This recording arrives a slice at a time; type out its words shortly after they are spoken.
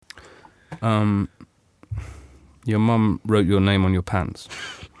your mum wrote your name on your pants.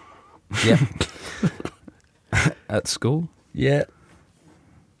 Yeah. At school? Yeah.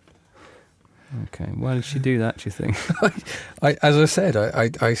 Okay. Why did she do that, do you think? As I said,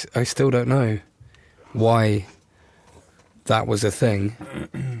 I still don't know why that was a thing.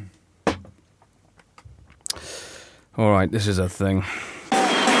 All right, this is a thing.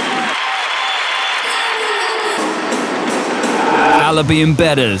 Alibi and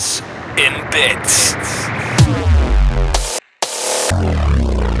Bedders in bits.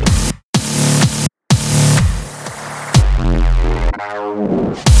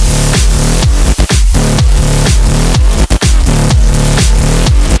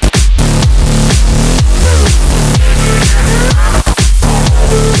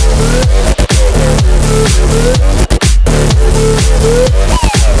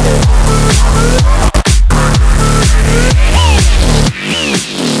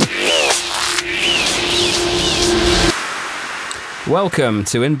 Welcome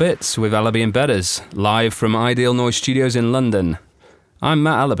to In Bits with Alibi and Bedders, live from Ideal Noise Studios in London. I'm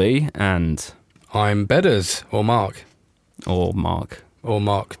Matt Alibi and... I'm Bedders, or Mark. Or Mark. Or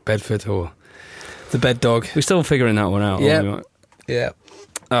Mark Bedford, or the bed dog. We're still figuring that one out. Yeah. Yeah.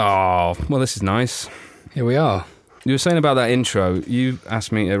 Oh, well, this is nice. Here we are. You were saying about that intro, you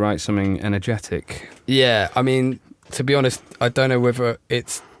asked me to write something energetic. Yeah, I mean, to be honest, I don't know whether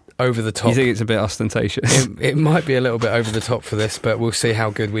it's over the top. You think it's a bit ostentatious? It might be a little bit over the top for this, but we'll see how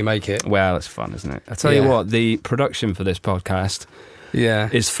good we make it. Well, it's fun, isn't it? I tell you what, the production for this podcast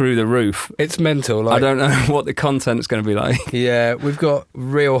is through the roof. It's mental. I don't know what the content's going to be like. Yeah, we've got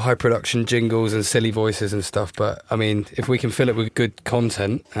real high production jingles and silly voices and stuff, but I mean, if we can fill it with good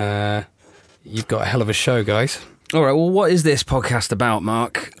content, you've got a hell of a show, guys. All right, well, what is this podcast about,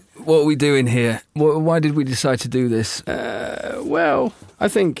 Mark? What are we doing here? Why did we decide to do this? Well, I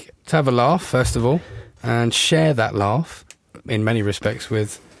think to have a laugh, first of all, and share that laugh in many respects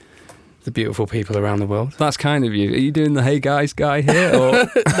with the beautiful people around the world. That's kind of you. Are you doing the hey guys guy here? Or?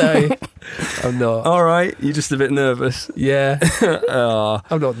 No, I'm not. All right, you're just a bit nervous. Yeah.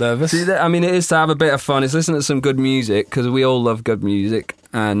 I'm not nervous. See, I mean, it is to have a bit of fun. It's listening to some good music, because we all love good music.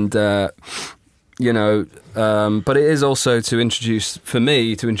 And, but it is also to introduce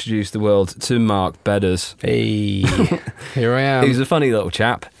the world to Mark Bedders. Hey, here I am. He's a funny little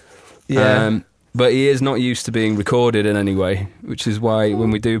chap. Yeah. But he is not used to being recorded in any way, which is why when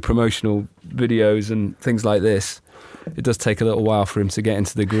we do promotional videos and things like this, it does take a little while for him to get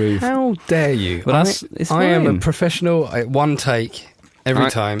into the groove. How dare you? But I am a professional at one take every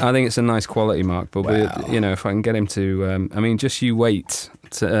time. I think it's a nice quality, Mark. But if I can get him to, just you wait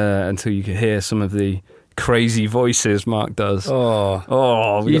until you can hear some of the crazy voices Mark does.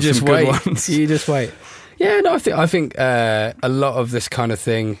 You just wait. You just wait. Yeah, no, I think a lot of this kind of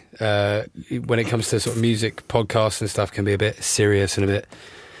thing, when it comes to sort of music podcasts and stuff, can be a bit serious and a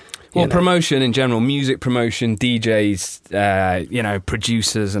bit. Promotion in general, music promotion, DJs,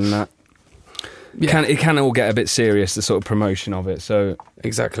 producers and that. Yeah. It can all get a bit serious, the sort of promotion of it. So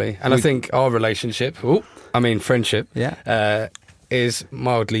exactly, and I think our relationship, friendship, is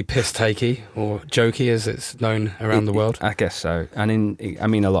mildly piss-takey or jokey, as it's known around the world. I guess so, and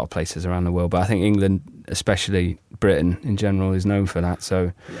a lot of places around the world, but I think England, especially Britain in general, is known for that.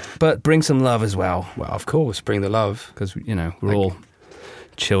 So, but bring some love as well. Well, of course, bring the love, because we're all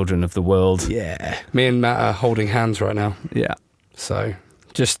children of the world. Yeah, me and Matt are holding hands right now. Yeah, so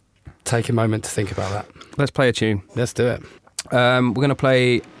just take a moment to think about that. Let's play a tune. Let's do it. We're going to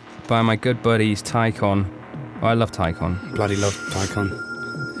play by my good buddies Tycon. Oh, I love Tycon. Bloody love Tycon.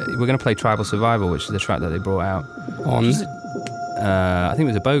 We're going to play Tribal Survival, which is the track that they brought out. On? I think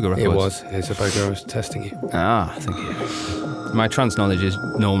it was a Boga record. It was. It's a Boga. I was testing you. Thank you. My trance knowledge is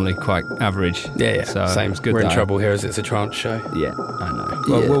normally quite average. Yeah. So same. It's good. We're in trouble here as it's a trance show. Yeah, I know.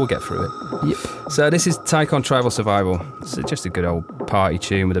 Well, we'll get through it. Yep. So this is Tycon Tribal Survival. It's just a good old party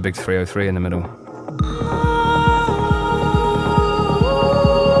tune with a big 303 in the middle.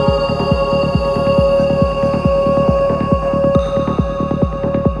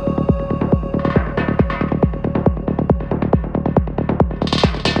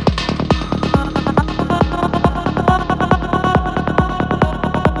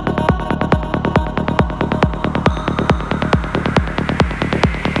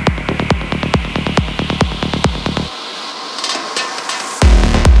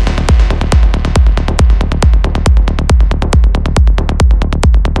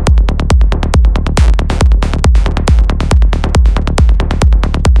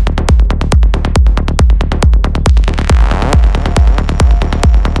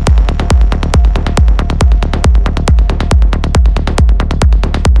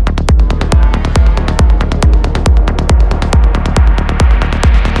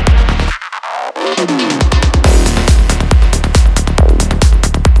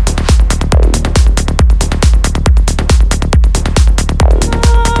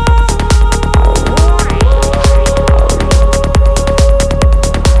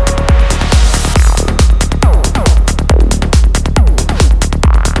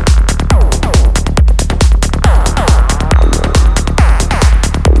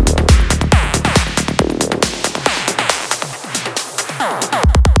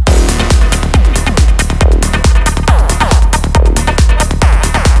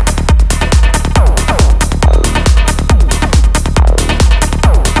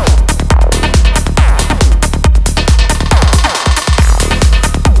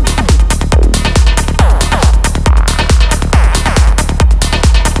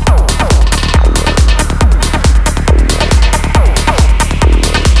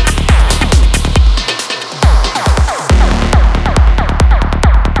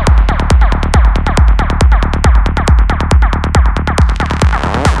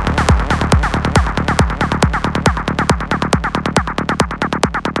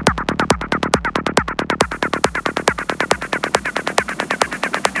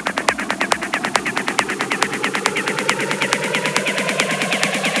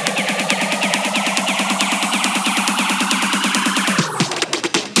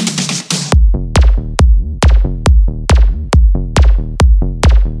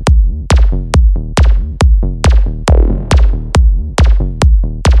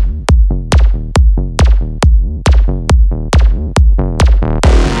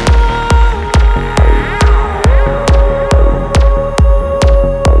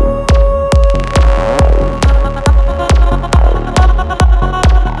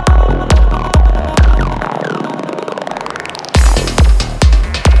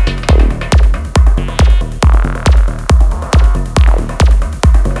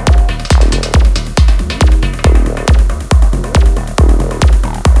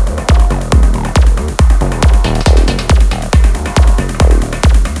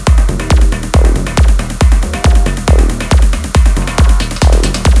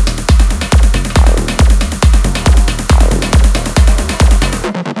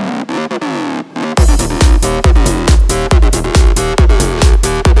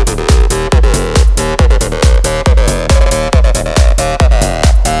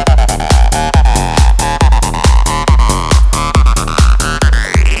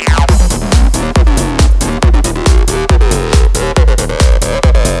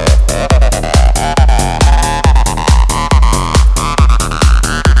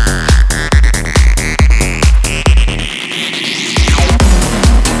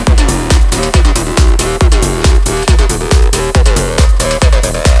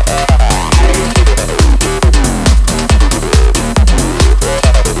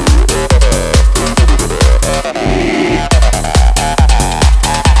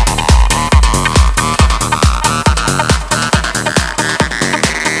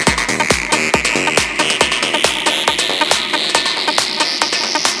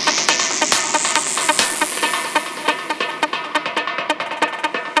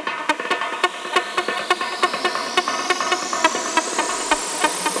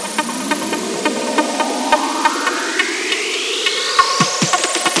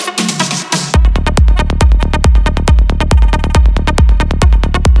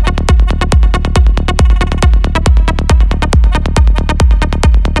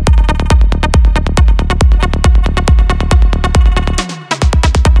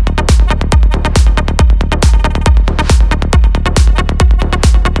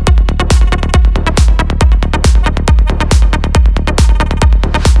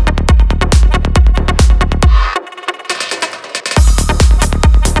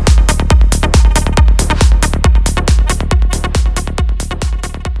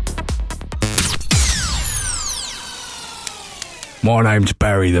 My name's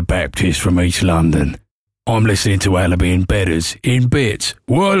Barry the Baptist from East London. I'm listening to Allaby and Bedders in bits.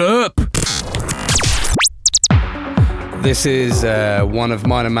 What up? This is one of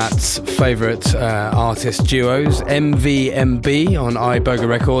mine and Matt's favourite artist duos, MVMB on iBoga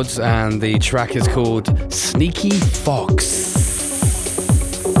Records, and the track is called Sneaky Fox.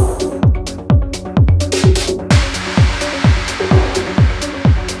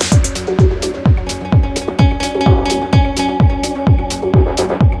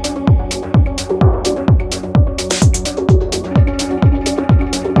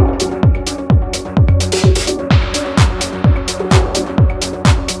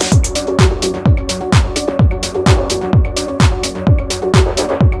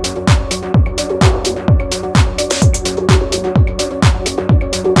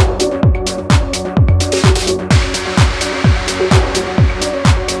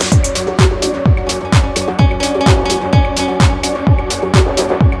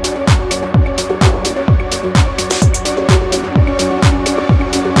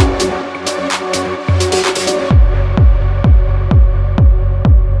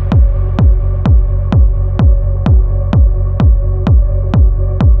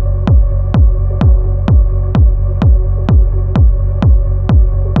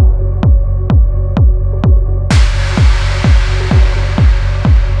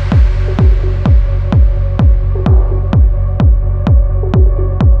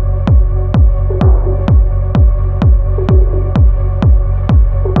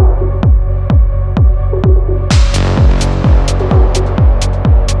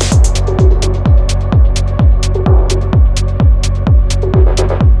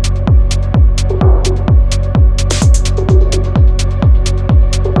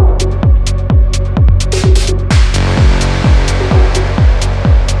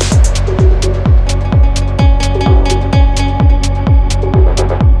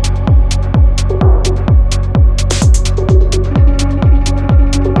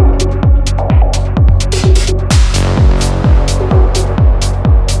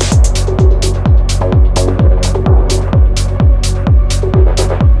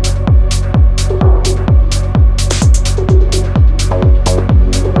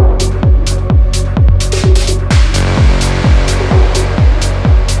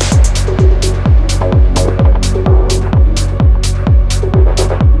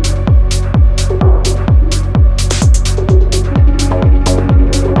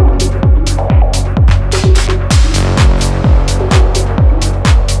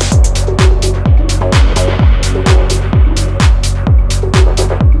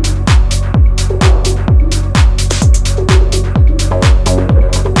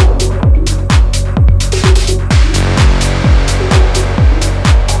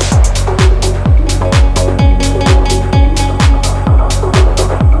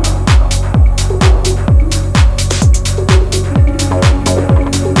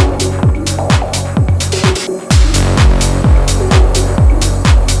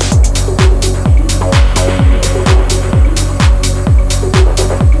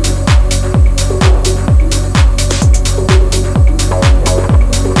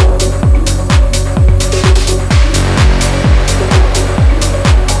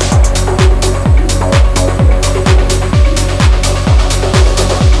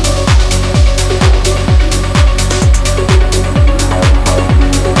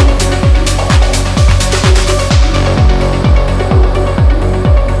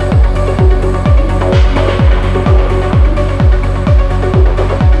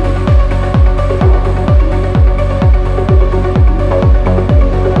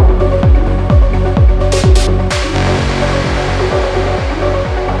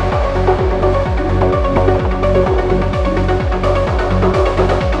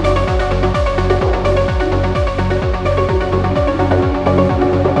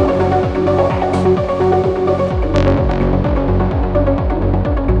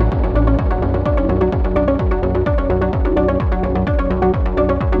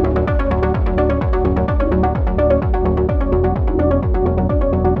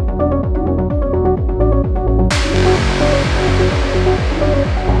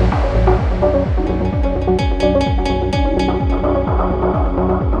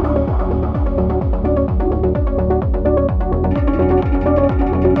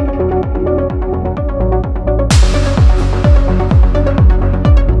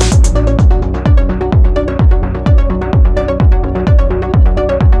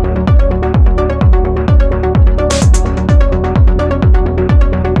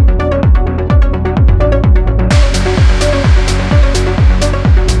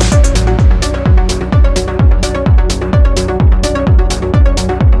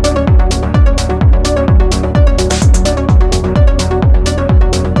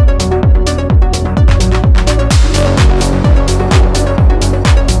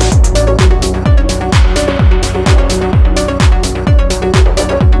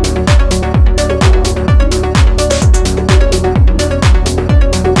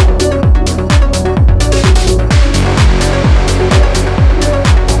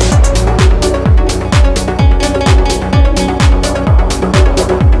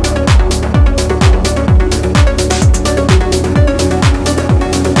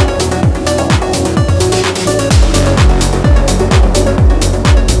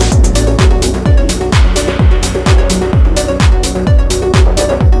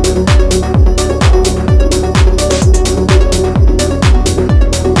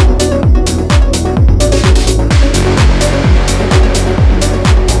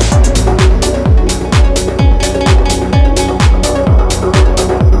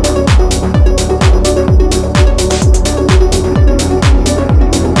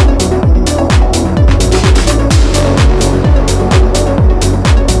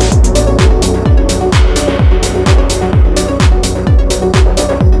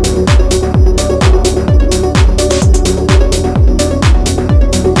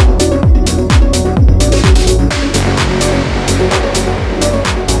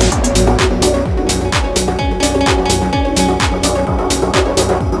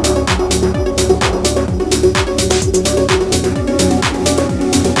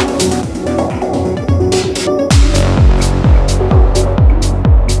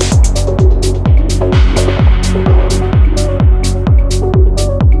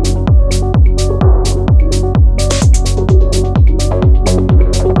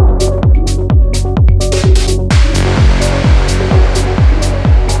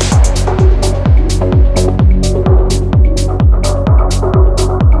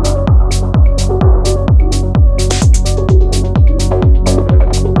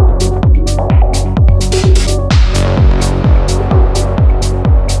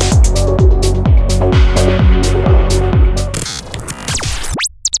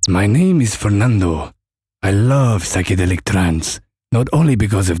 My name is Fernando. I love psychedelic trance, not only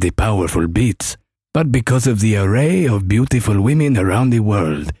because of the powerful beats, but because of the array of beautiful women around the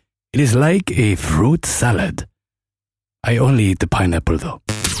world. It is like a fruit salad. I only eat the pineapple, though.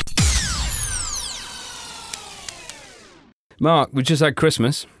 Mark, we just had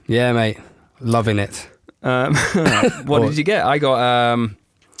Christmas. Yeah, mate. Loving it. What did you get? I got.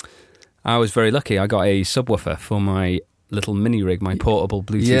 I was very lucky. I got a subwoofer for my little mini rig, my portable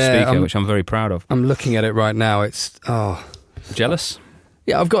Bluetooth speaker, which I'm very proud of. I'm looking at it right now. It's Jealous?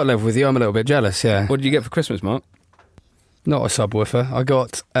 Yeah, I've got to live with you. I'm a little bit jealous. Yeah. What did you get for Christmas, Mark? Not a subwoofer. I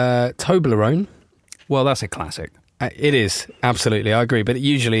got Toblerone. Well, that's a classic. It is, absolutely. I agree. But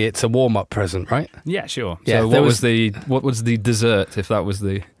usually it's a warm-up present, right? Yeah, sure. Yeah, so what was the dessert if that was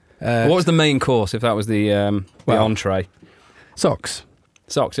the what was the main course if that was the entree? Socks.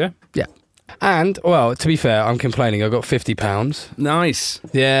 Socks, yeah? Yeah. And, well, to be fair, I'm complaining. I got £50. Nice.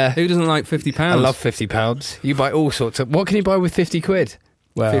 Yeah. Who doesn't like £50? I love £50. You buy all sorts of... What can you buy with 50 quid?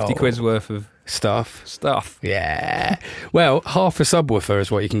 Well, 50 quid's worth of stuff. Yeah. Yeah. Well, half a subwoofer is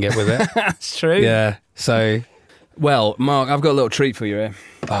what you can get with it. That's true. Yeah. So... Well, Mark, I've got a little treat for you here.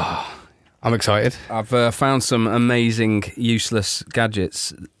 I'm excited. I've found some amazing, useless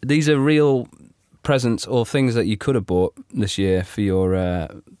gadgets. These are real presents or things that you could have bought this year for your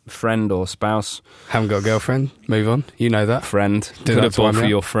friend or spouse. Haven't got a girlfriend. Move on. You know that. Friend. Do Could that have to bought one, for yeah.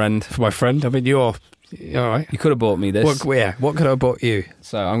 your friend. For my friend. I mean, you're all right. You could have bought me this. What could I have bought you?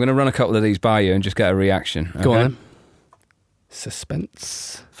 So I'm going to run a couple of these by you and just get a reaction. Go on okay? then.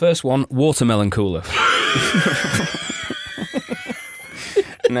 Suspense. First one, watermelon cooler.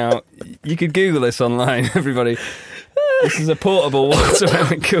 Now, you could Google this online, everybody. This is a portable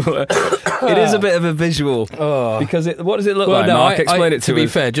watermelon cooler. It is a bit of a visual. Because what does it look like, Mark? Explain it to us. To be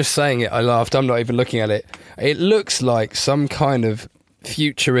us. fair, just saying it, I laughed. I'm not even looking at it. It looks like some kind of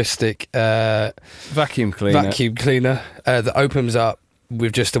futuristic Vacuum cleaner. that opens up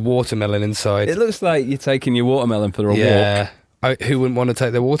with just a watermelon inside. It looks like you're taking your watermelon for a walk. Yeah. Who wouldn't want to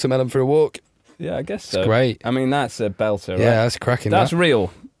take their watermelon for a walk? Yeah, I guess so. It's great. I mean, that's a belter, right? Yeah, that's cracking. That's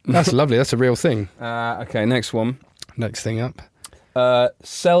real. That's lovely. That's a real thing. Okay, next one. Next thing up.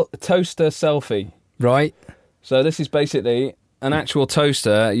 Toaster selfie. Right. So this is basically an actual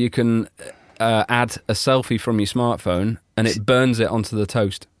toaster. You can add a selfie from your smartphone and it burns it onto the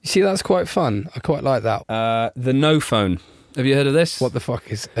toast. You see, that's quite fun. I quite like that. The No Phone. Have you heard of this? What the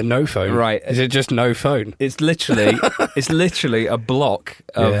fuck is a no phone? Right. Is it just no phone? It's literally a block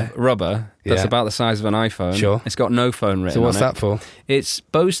of rubber that's about the size of an iPhone. Sure. It's got no phone written So what's on it. that for? It's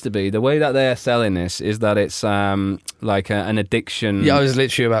supposed to be, the way that they're selling this is that it's like an addiction Yeah, I was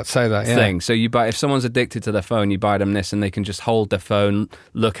literally about to say that. Yeah. thing. So you buy, if someone's addicted to their phone, you buy them this and they can just hold their phone,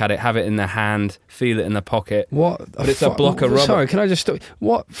 look at it, have it in their hand, feel it in their pocket. What? But it's a block of rubber. Sorry, can I just stop?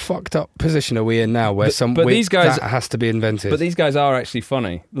 What fucked up position are we in now where these guys, that has to be invented? But these guys are actually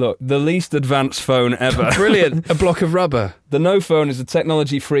funny. Look, the least advanced phone ever. Brilliant. A block of rubber. The No Phone is a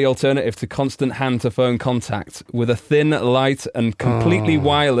technology-free alternative to constant hand-to-phone contact. With a thin, light, and completely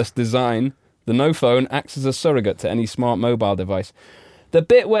wireless design, the No Phone acts as a surrogate to any smart mobile device. The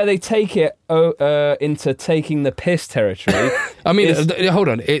bit where they take it into taking the piss territory... I mean, hold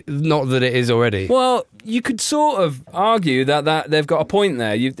on. Not that it is already. Well, you could sort of argue that they've got a point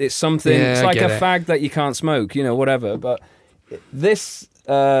there. It's something... Yeah, it's I like a get it. fag that you can't smoke, whatever. But this...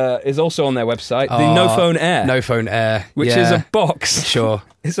 is also on their website, the No Phone Air. No Phone Air. Which is a box. Sure.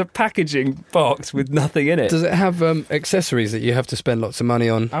 It's a packaging box with nothing in it. Does it have accessories that you have to spend lots of money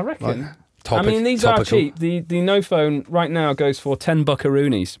on? I reckon. Like, These are cheap. The No Phone right now goes for 10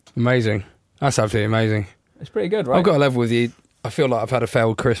 buckaroonies. Amazing. That's absolutely amazing. It's pretty good, right? I've got a level with you. I feel like I've had a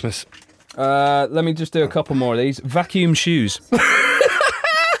failed Christmas. Let me just do a couple more of these. Vacuum shoes.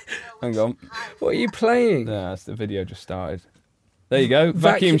 Hang on. What are you playing? That's the video just started. There you go.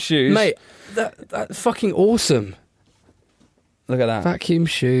 Vacuum shoes. Mate, that's fucking awesome. Look at that. Vacuum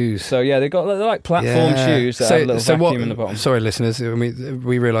shoes. So yeah, they're like platform shoes that have a little vacuum in the bottom. Sorry, listeners.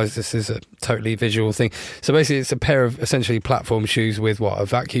 We realise this is a totally visual thing. So basically, it's a pair of essentially platform shoes with a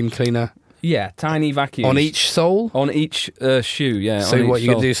vacuum cleaner. Yeah, tiny vacuums on each sole. On each shoe. Yeah. So what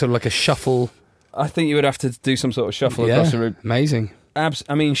you can do, sort of like a shuffle. I think you would have to do some sort of shuffle across the room. Amazing.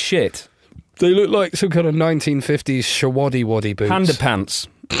 Shit. They look like some kind of 1950s shawaddy waddy boots. Panda pants.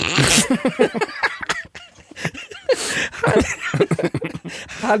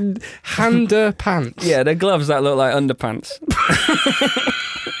 Hander pants. Yeah, they're gloves that look like underpants.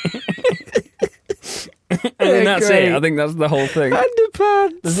 And that's great. it. I think that's the whole thing.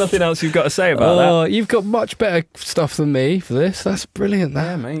 Underpants. There's nothing else you've got to say about that. You've got much better stuff than me for this. That's brilliant, that.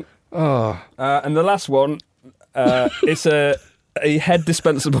 Yeah, mate. Oh. And the last one, it's a a head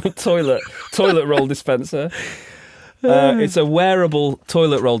dispensable toilet roll dispenser. It's a wearable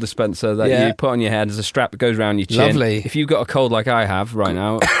toilet roll dispenser that you put on your head as a strap that goes around your chin. Lovely. If you've got a cold like I have right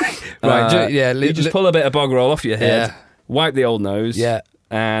now, you just pull a bit of bog roll off your head, wipe the old nose,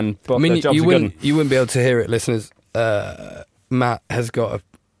 and I mean, you wouldn't be able to hear it, listeners. Matt has got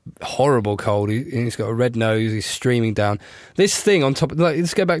a horrible cold. He's got a red nose. He's streaming down. This thing on top.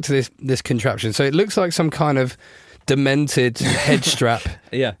 Let's go back to this contraption. So it looks like some kind of demented head strap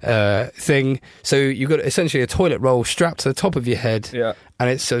thing. So you've got essentially a toilet roll strapped to the top of your head, and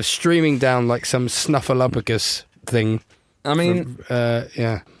it's sort of streaming down like some snuffleupagus thing. I mean,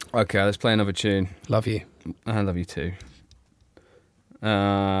 Okay, let's play another tune. Love you. I love you too.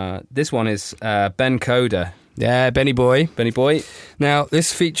 This one is Ben Coda. Yeah, Benny Boy. Now,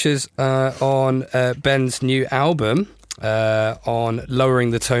 this features on Ben's new album on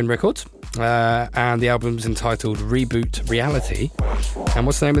Lowering the Tone Records. And the album's entitled Reboot Reality. And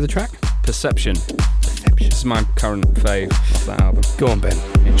what's the name of the track? Perception. This is my current fave of that album. Go on, Ben.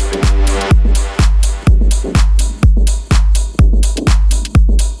 Enjoy.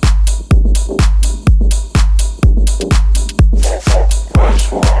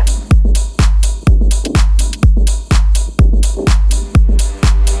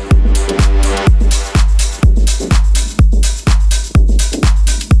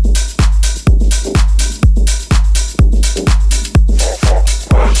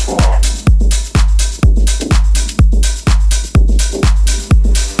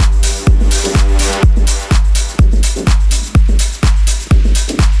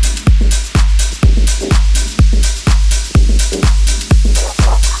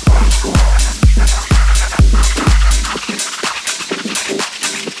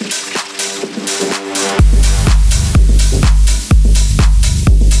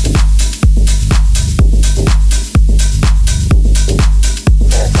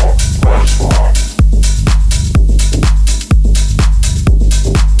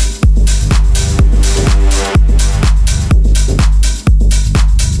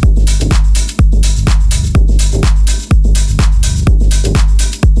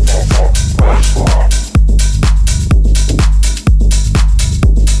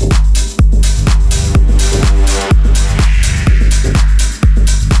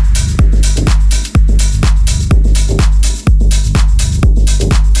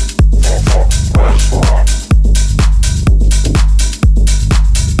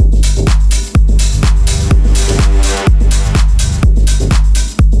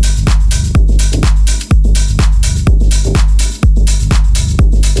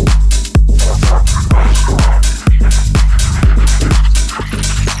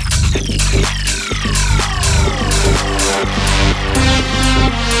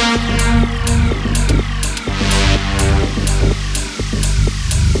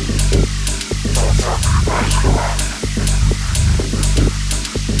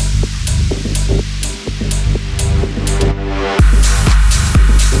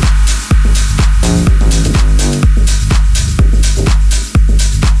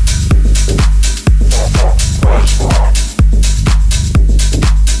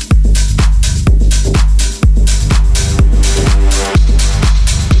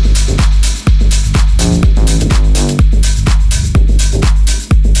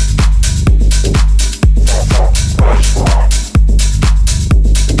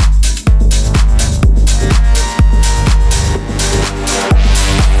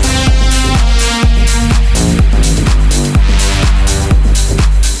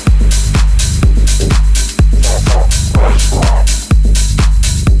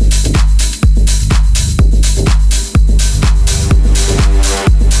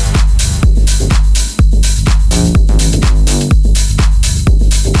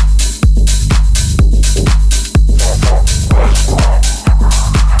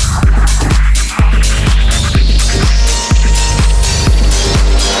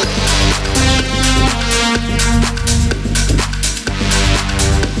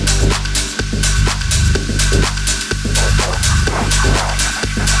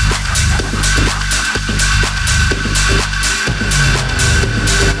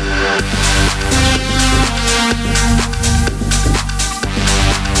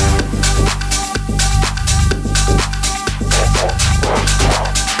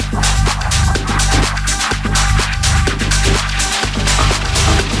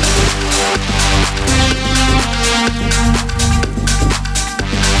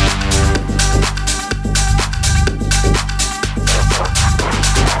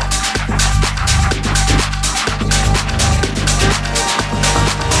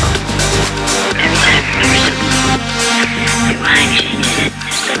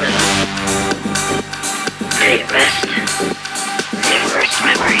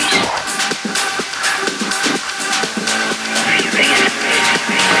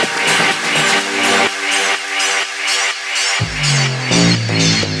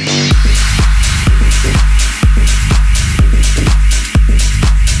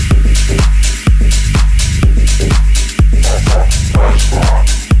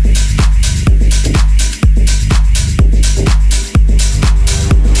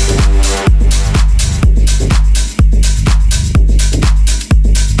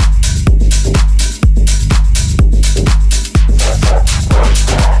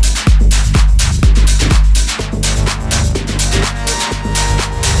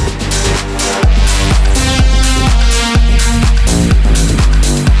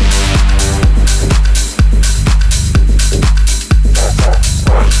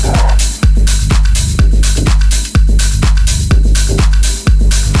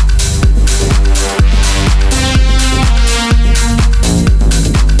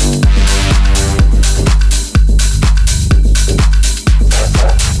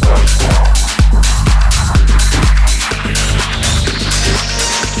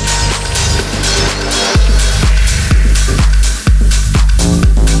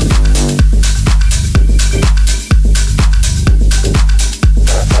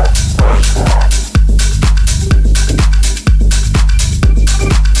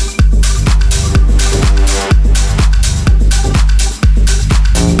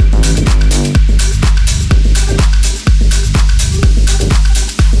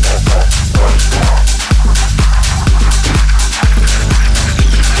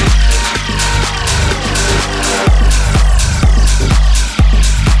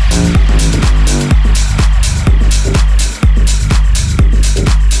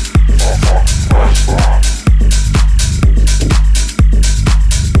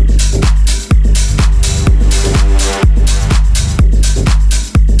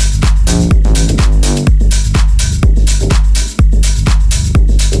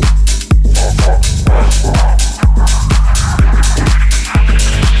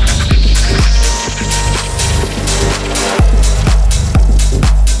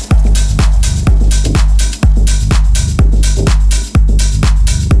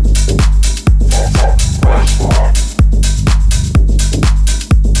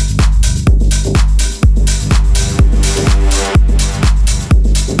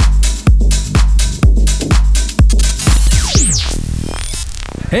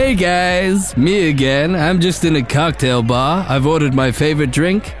 Hey guys, me again. I'm just in a cocktail bar. I've ordered my favorite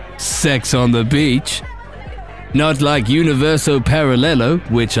drink, Sex on the Beach. Not like Universo Parallelo,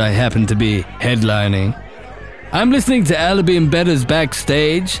 which I happen to be headlining. I'm listening to Alibi and Better's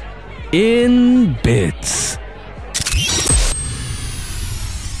Backstage in bits.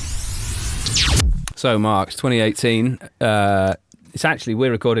 So, Mark, it's 2018. It's actually,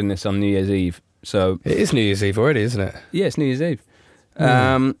 we're recording this on New Year's Eve. So It is New Year's Eve already, isn't it? yeah, it's New Year's Eve.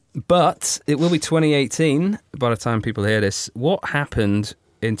 But it will be 2018 by the time people hear this. What happened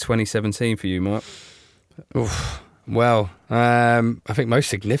in 2017 for you, Mark? Oof. Well, I think most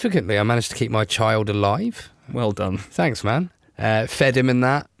significantly, I managed to keep my child alive. Well done. Thanks, man. Fed him and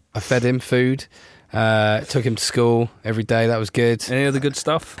that. I fed him food. Took him to school every day. That was good. Any other good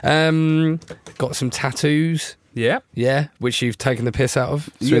stuff? Got some tattoos. Yeah. Yeah, which you've taken the piss out of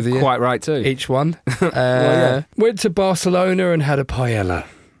through You're the year. quite right too. Each one. yeah. Went to Barcelona and had a paella.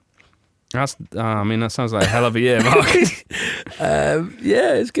 That's, that sounds like a hell of a year, Mark.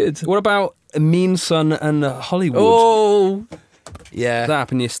 Yeah, it's good. What about Mean Son and Hollywood? Oh, yeah. That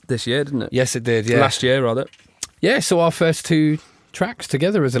happened this year, didn't it? Yes, it did. Yeah. Last year, rather. Yeah, so our first two tracks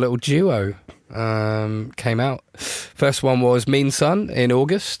together as a little duo came out. First one was Mean Son in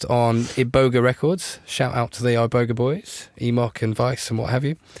August on Iboga Records. Shout out to the Iboga boys, Emok and Vice and what have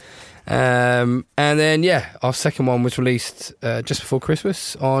you. And then, our second one was released just before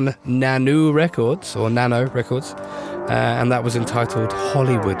Christmas on Nano Records, and that was entitled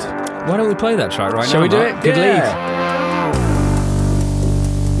Hollywood. Why don't we play that track right now? Shall we do Mark? it? Good Yeah. lead.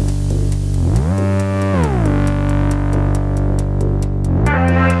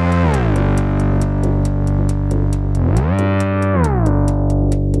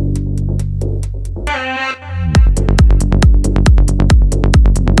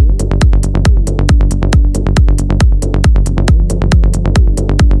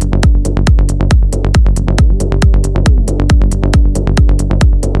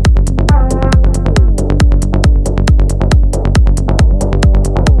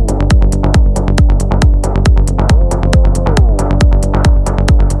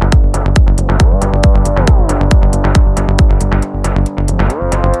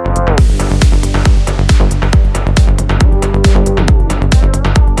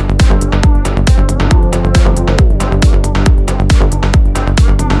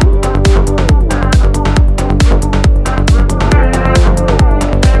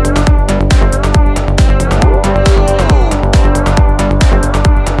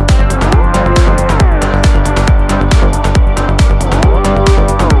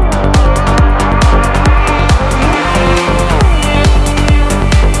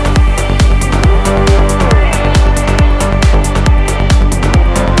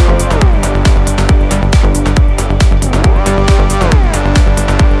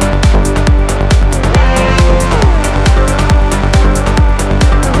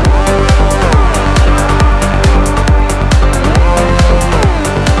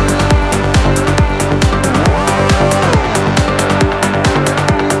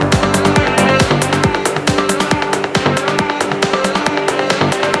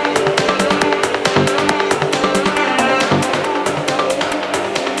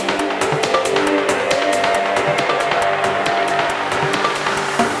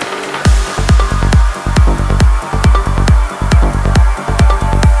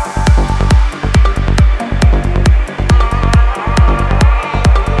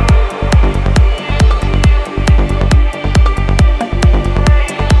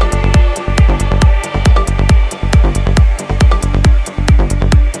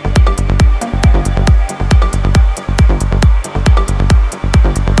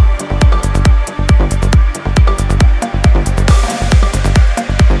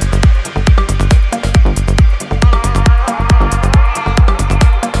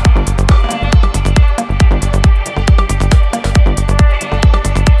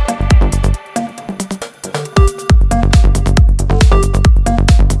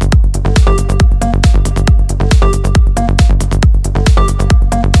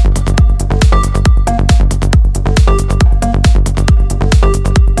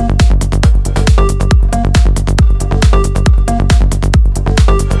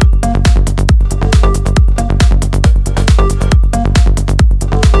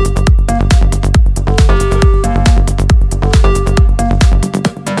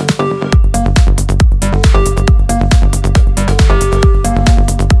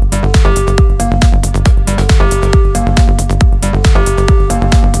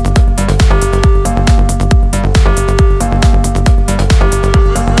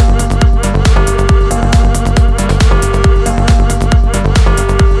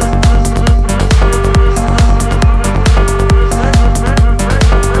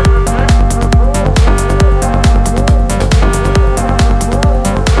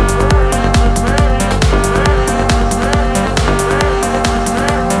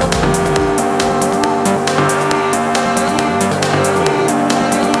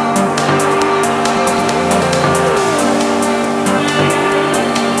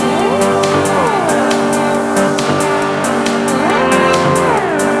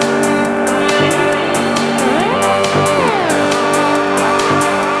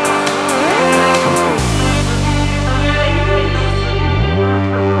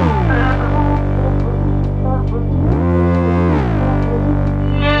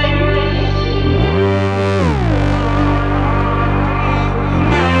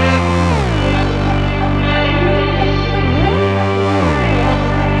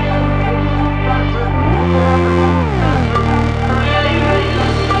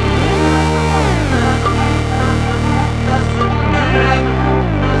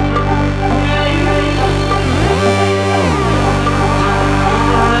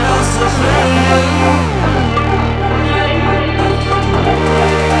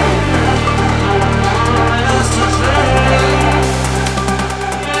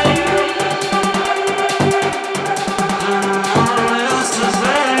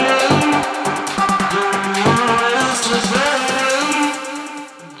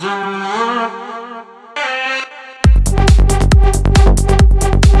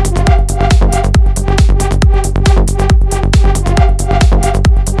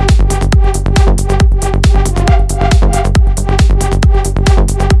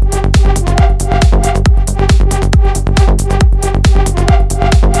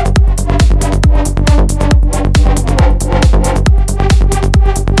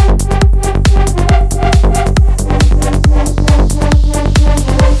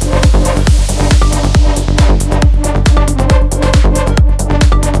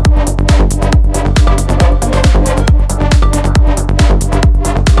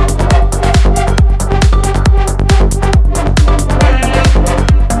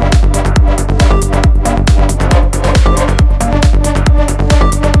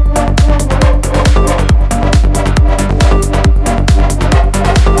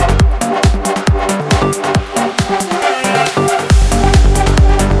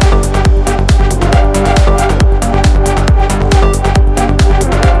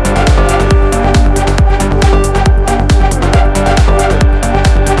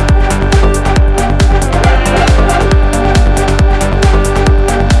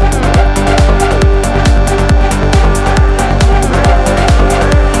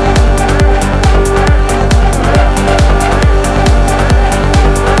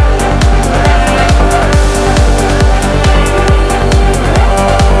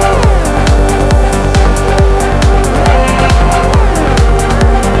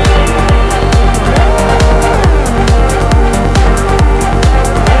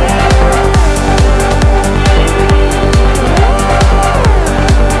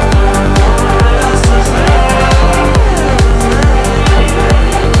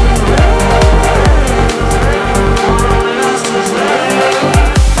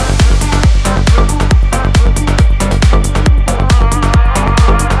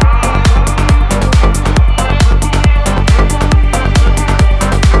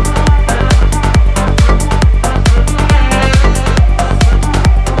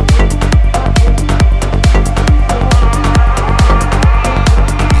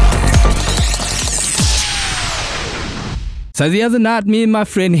 So the other night, me and my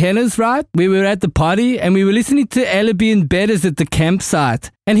friend Hennes, right, we were at the party and we were listening to Alibi and Bedders at the campsite.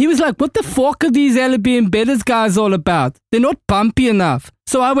 And he was like, what the fuck are these Alibi and Bedders guys all about? They're not bumpy enough.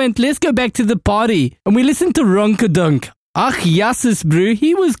 So I went, let's go back to the party. And we listened to Ronkadunk. Ach, jasses, bro.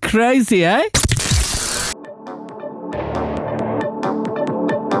 He was crazy, eh?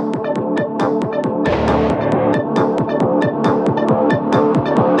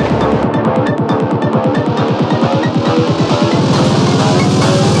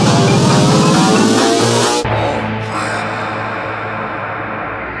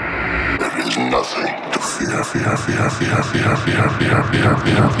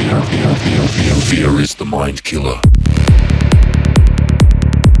 Fear is the mind killer.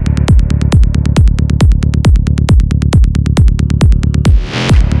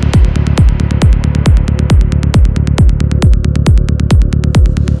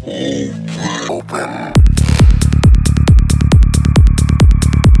 Open.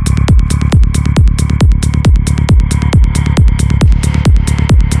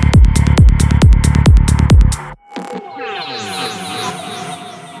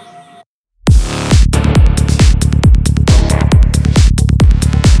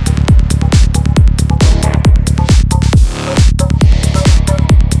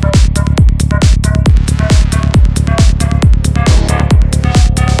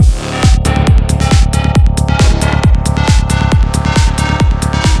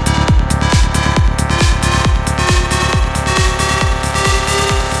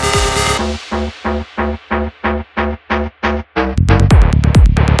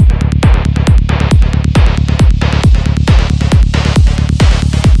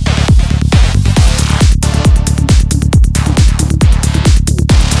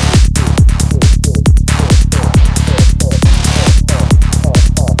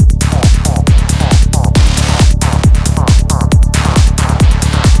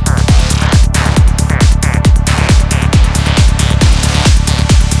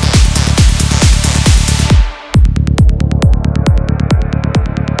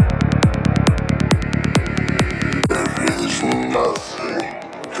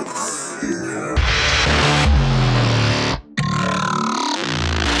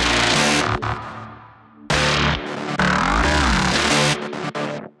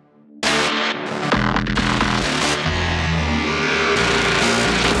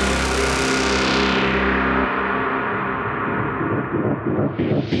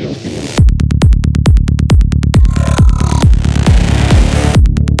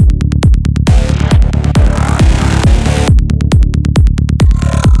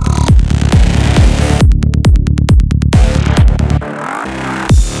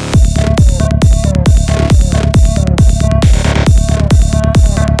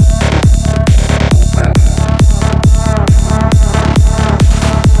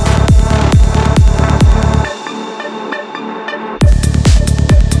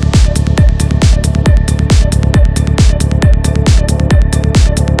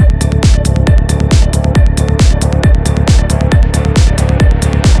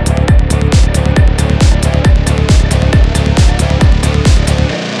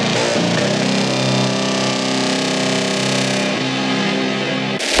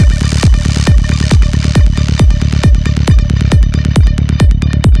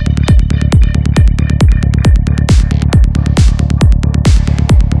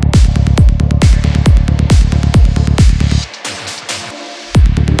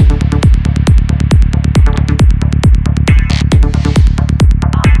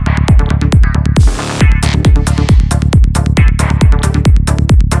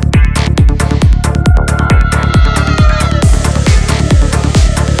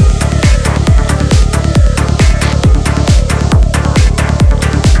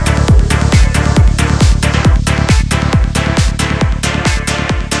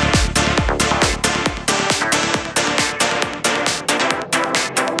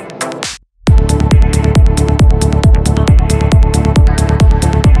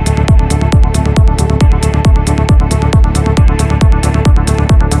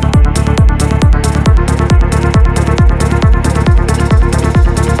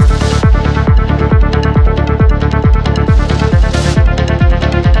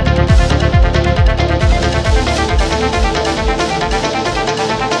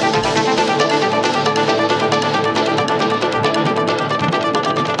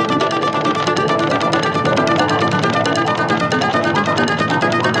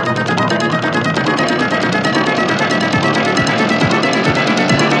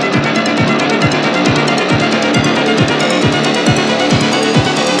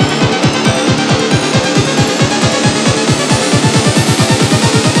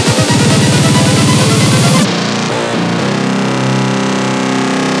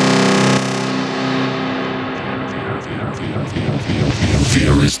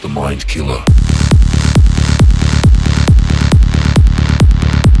 killer.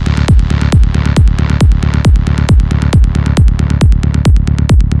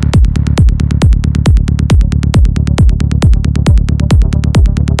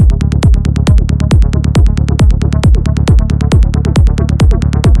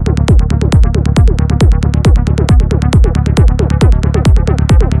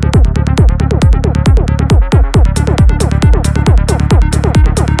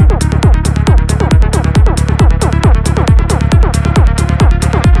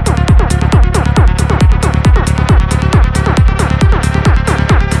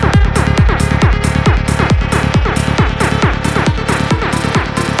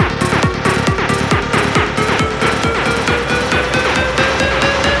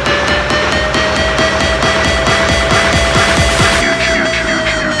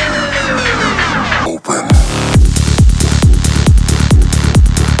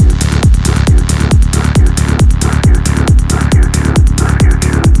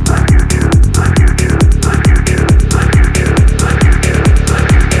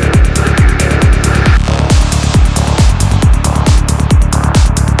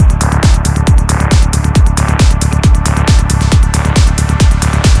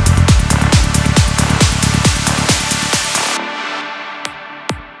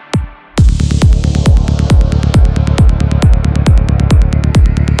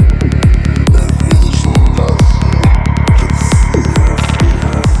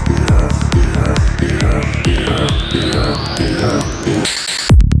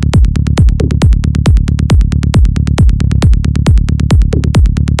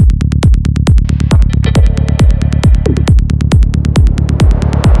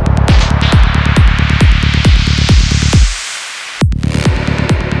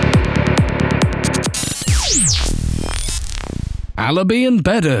 Allaby and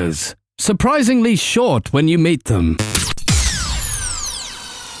Bedders. Surprisingly short when you meet them.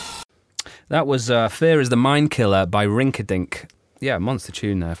 That was Fear is the Mind Killer by Rinkadink. Yeah, monster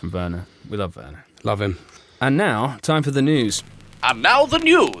tune there from Werner. We love Werner. Love him. And now, time for the news. And now the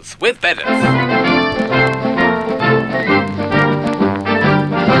news with Bedders.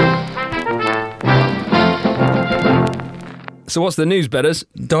 So what's the news, Bedders?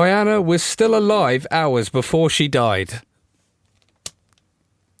 Diana was still alive hours before she died.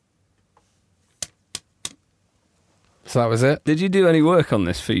 So that was it. Did you do any work on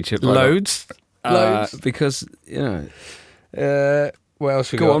this feature? Loads. Loads. Because, you know... What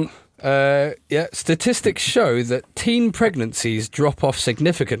else we Go got? Yeah, statistics show that teen pregnancies drop off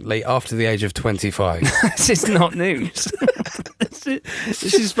significantly after the age of 25. This is not news.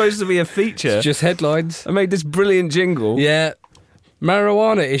 This is supposed to be a feature. It's just headlines. I made this brilliant jingle. Yeah.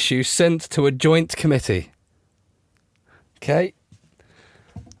 Marijuana issue sent to a joint committee. Okay.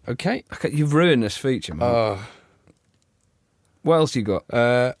 Okay, you've ruined this feature, man. What else you got?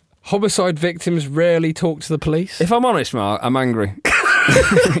 Homicide victims rarely talk to the police. If I'm honest, Mark, I'm angry.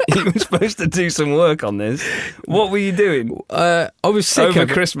 You were supposed to do some work on this. What were you doing? I was sick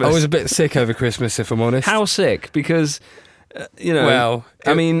over Christmas. I was a bit sick over Christmas, if I'm honest. How sick? Because, you know, well,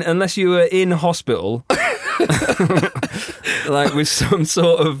 I mean, unless you were in hospital, like with some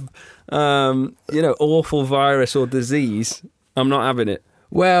sort of, you know, awful virus or disease, I'm not having it.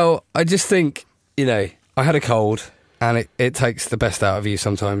 Well, I just think, you know, I had a cold. And it takes the best out of you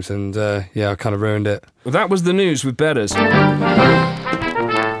sometimes, and yeah, I kind of ruined it. Well, that was the news with Bedders.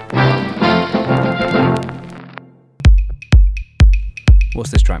 What's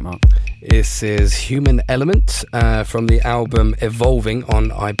this track, Mark? This is Human Element from the album Evolving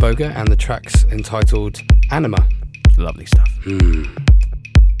on Iboga, and the track's entitled Anima. Lovely stuff.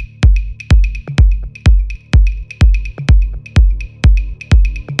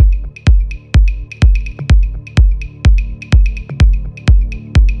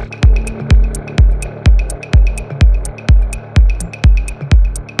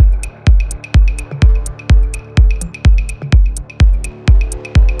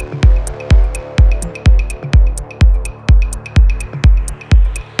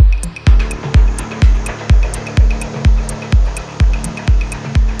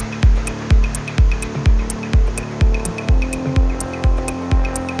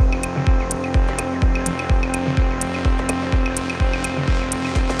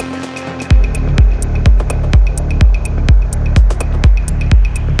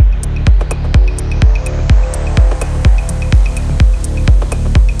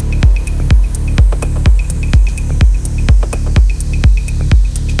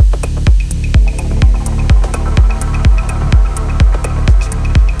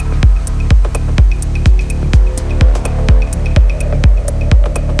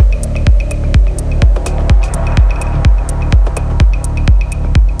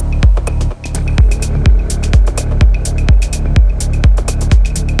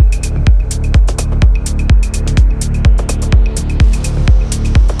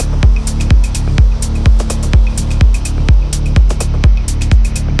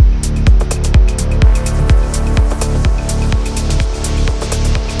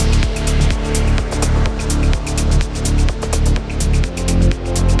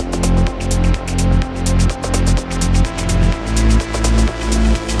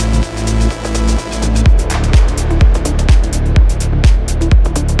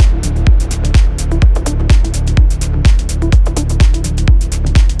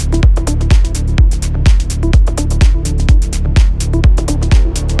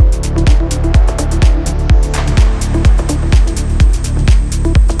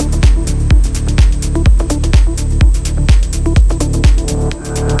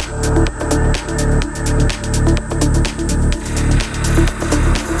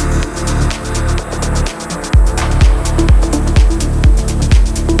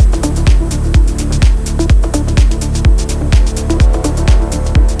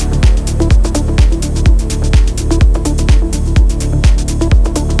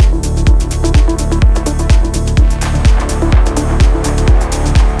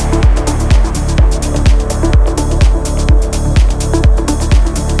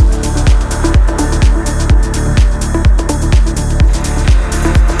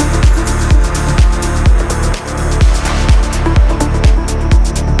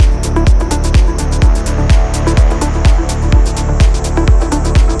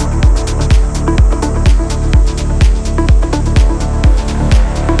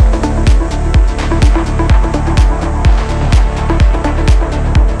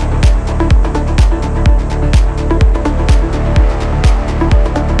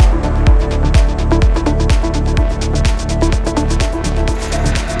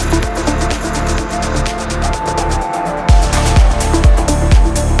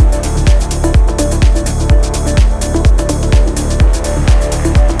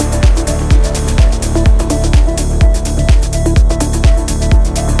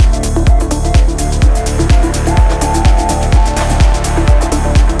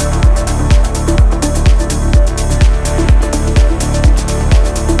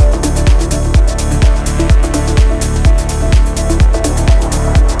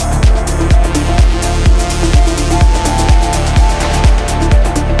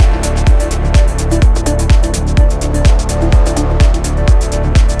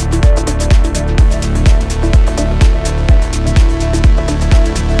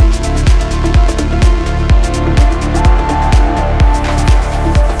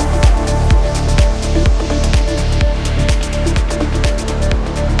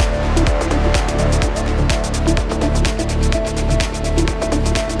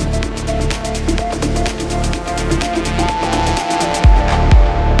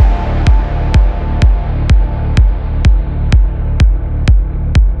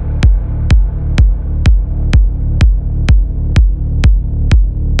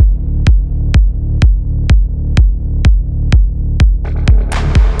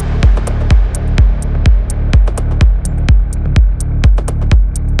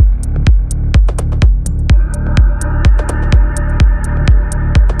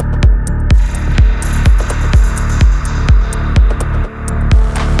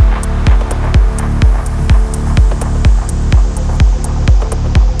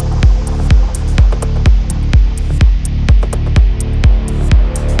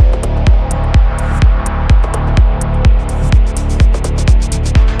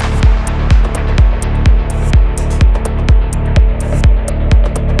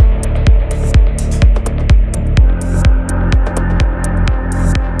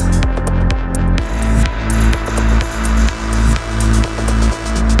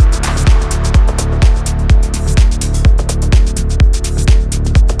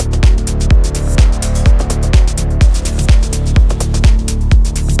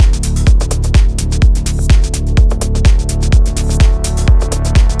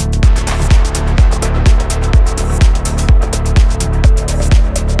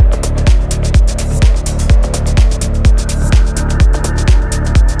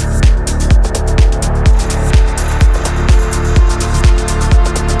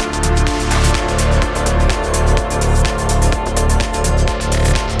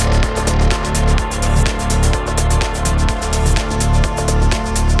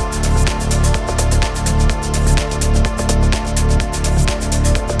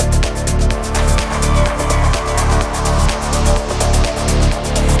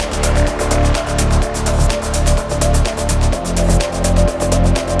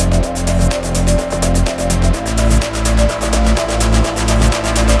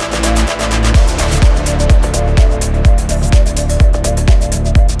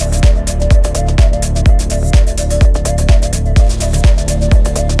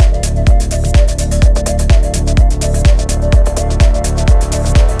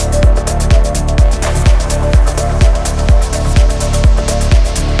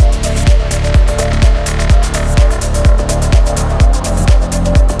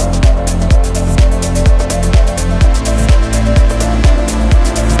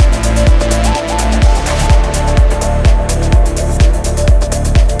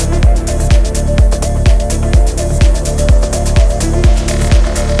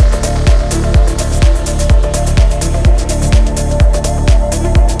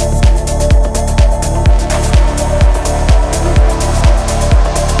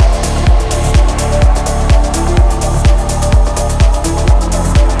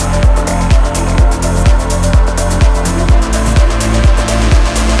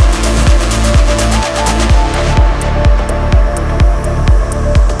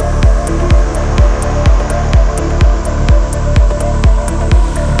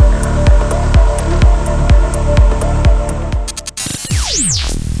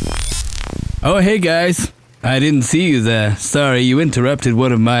 Oh, hey guys. I didn't see you there. Sorry, you interrupted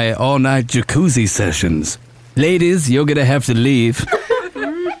one of my all-night jacuzzi sessions. Ladies, you're gonna have to leave.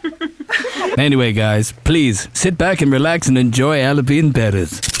 Anyway, guys, please sit back and relax and enjoy Alabine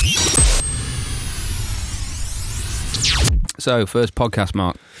Bettis. So, first podcast,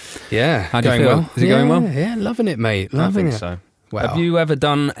 Mark. Yeah. How do you going feel? well? Is it going well? Yeah, loving it, mate. Loving it. So. Wow. Have you ever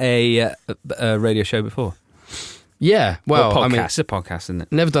done a radio show before? Yeah. Well, podcast. I mean, It's a podcast, isn't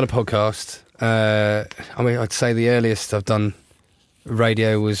it? never done a podcast. I mean, I'd say the earliest I've done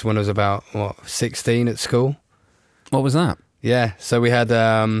radio was when I was about, 16 at school. What was that? Yeah. So we had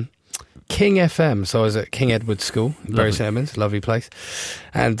King FM. So I was at King Edward School in Bury Lovely. St Edmunds, lovely place.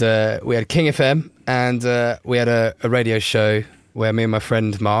 And we had King FM, and we had a radio show where me and my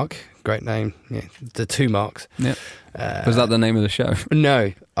friend Mark, great name, yeah, the two Marks. Yeah. Was that the name of the show?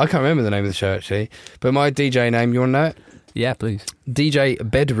 No, I can't remember the name of the show actually. But my DJ name, you want to know it? Yeah, please. DJ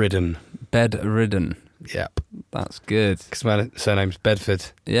Bedridden. Bedridden. Yep. That's good. Because my surname's Bedford.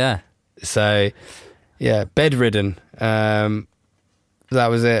 Yeah. So, yeah, Bedridden. That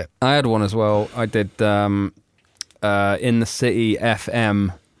was it. I had one as well. I did In the City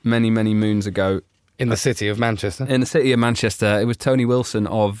FM many, many moons ago. In the city of Manchester. In the city of Manchester, it was Tony Wilson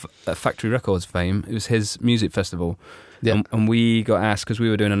of Factory Records fame. It was his music festival. Yeah. And we got asked, because we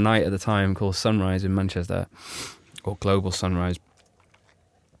were doing a night at the time called Sunrise in Manchester, or Global Sunrise.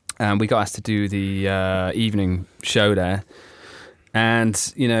 And we got asked to do the evening show there.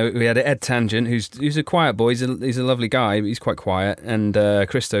 And, you know, we had Ed Tangent, who's a quiet boy. He's a lovely guy, but he's quite quiet. And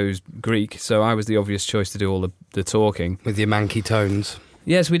Christo's Greek, so I was the obvious choice to do all the talking. With your manky tones.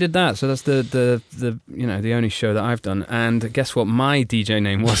 Yes, we did that. So that's the the only show that I've done. And guess what my DJ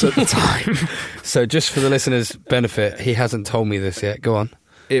name was at the time? So just for the listeners' benefit, he hasn't told me this yet. Go on.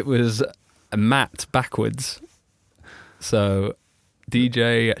 It was Matt backwards. So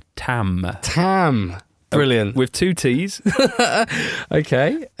DJ Tam. Tam. Brilliant. With two T's.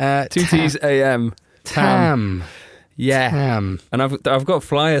 Okay. Two T's AM. Tam. Yeah. Tam. And I've got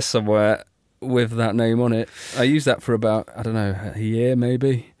flyers somewhere with that name on it. I used that for about, I don't know, a year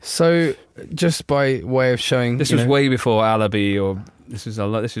maybe. So, just by way of showing... This was way before Alibi, or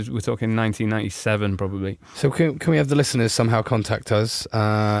we're talking 1997 probably. So can we have the listeners somehow contact us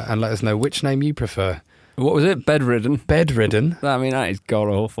and let us know which name you prefer? What was it? Bedridden? Bedridden? I mean, that is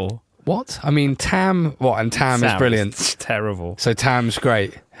god-awful. What? I mean, Tam... What? And Tam is brilliant. It's terrible. So Tam's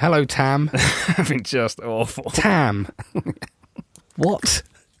great. Hello, Tam. I mean, just awful. Tam. What?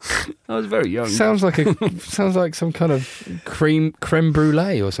 I was very young. Sounds like some kind of creme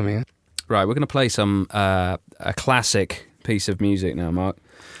brulee or something. Right, we're going to play some a classic piece of music now, Mark.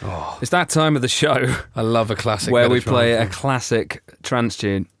 Oh, It's that time of the show I love a classic. where we Metatron. play a classic trance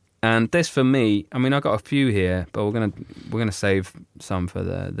tune. And this, for me, I mean, I got a few here, but we're gonna save some for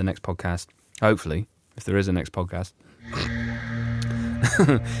the next podcast. Hopefully, if there is a next podcast.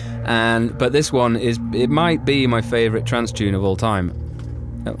 But this one it might be my favourite trance tune of all time.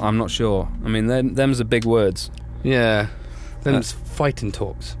 I'm not sure. I mean, them's the big words. Yeah. Them's fighting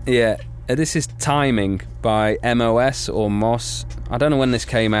talks. Yeah. This is Timing by MOS or Moss. I don't know when this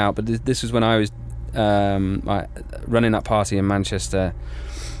came out, but this was when I was running that party in Manchester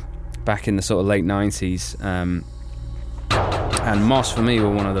back in the sort of late 90s. And Moss, for me,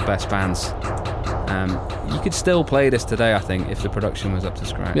 were one of the best bands. You could still play this today, I think, if the production was up to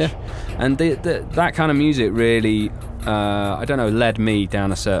scratch. Yeah. And that kind of music really, I don't know, led me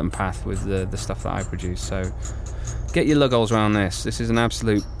down a certain path with the stuff that I produce. So get your lug-holes around this. This is an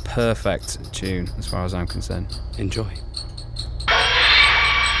absolute perfect tune as far as I'm concerned. Enjoy.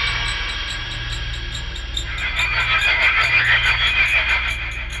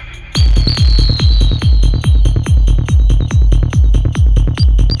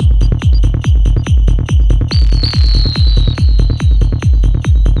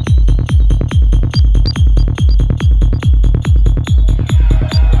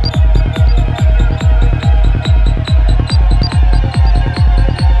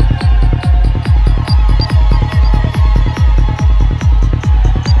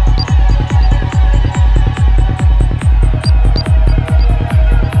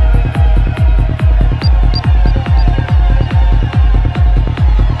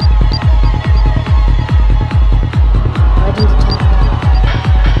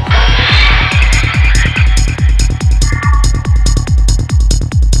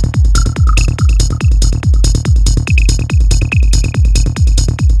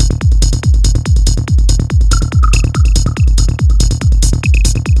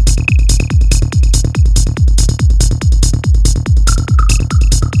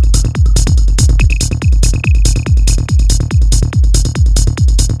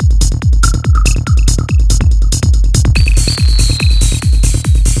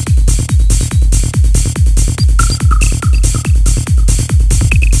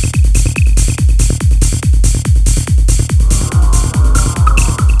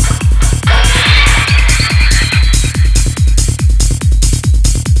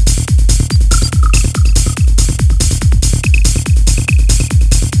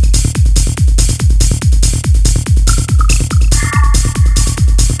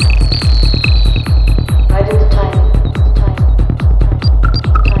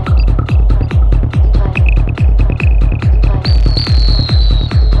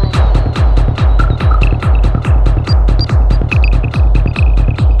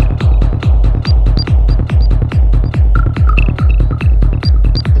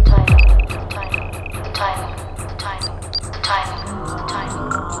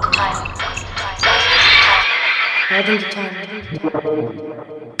 Riding the time.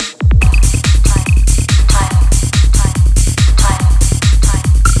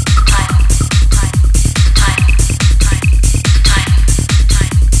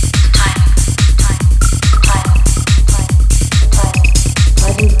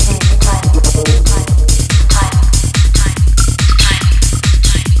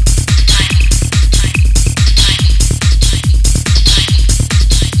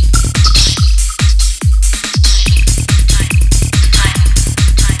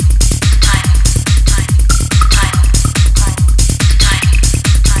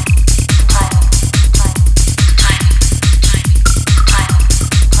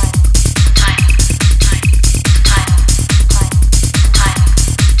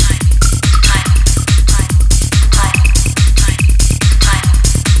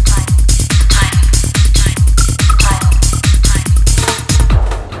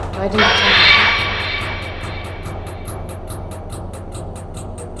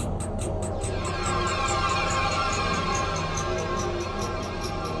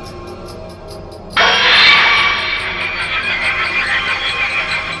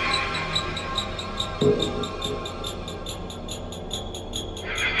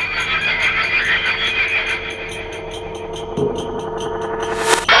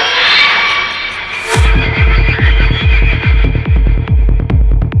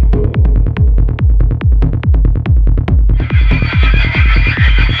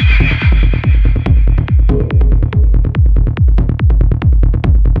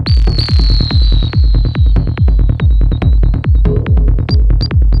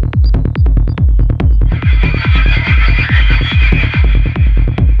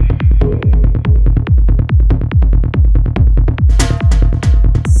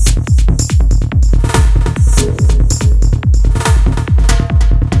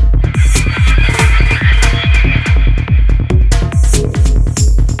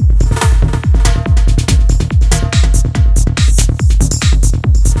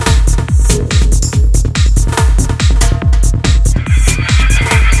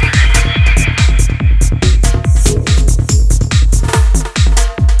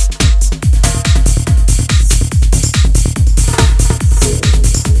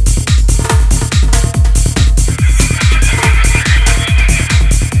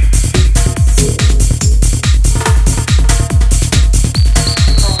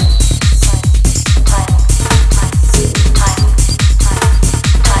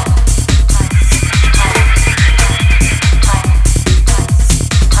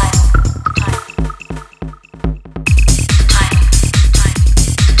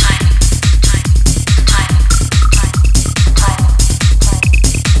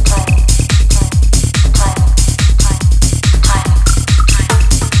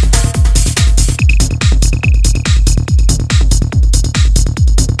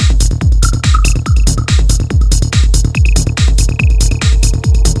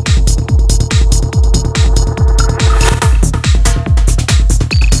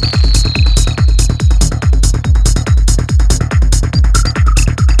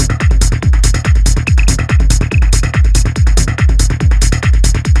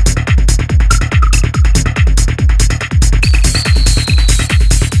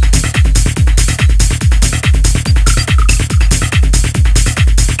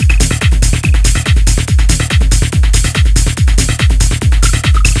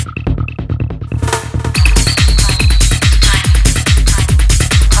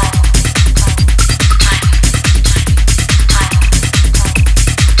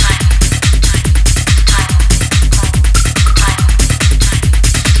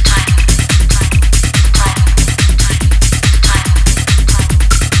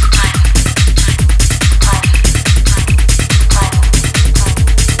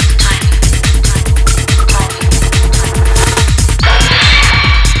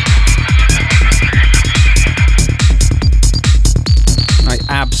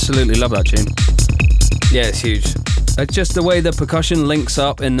 Absolutely love that tune. Yeah, it's huge. Just the way the percussion links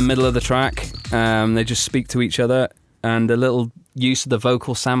up in the middle of the track. They just speak to each other, and a little use of the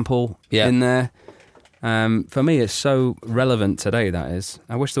vocal sample in there. For me, it's so relevant today, that is.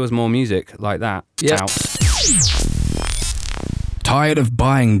 I wish there was more music like that out. Tired of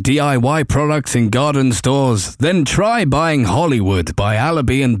buying DIY products in garden stores? Then try buying Hollywood by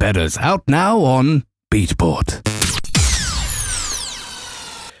Allaby and Bedders, out now on Beatport.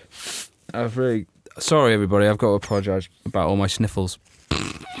 Sorry, everybody. I've got to apologise about all my sniffles.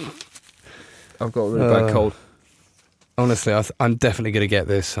 I've got a really bad cold. Honestly, I'm definitely going to get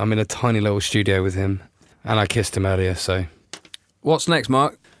this. I'm in a tiny little studio with him, and I kissed him earlier, so... What's next,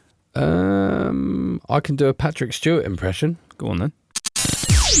 Mark? I can do a Patrick Stewart impression. Go on then.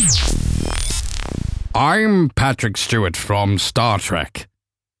 I'm Patrick Stewart from Star Trek.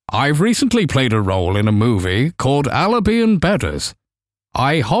 I've recently played a role in a movie called Alibi and Bedders.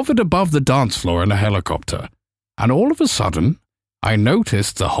 I hovered above the dance floor in a helicopter, and all of a sudden, I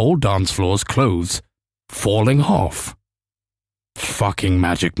noticed the whole dance floor's clothes falling off. Fucking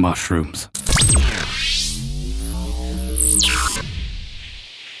magic mushrooms.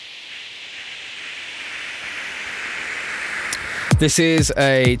 This is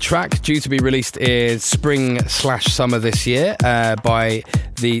a track due to be released in spring/summer this year by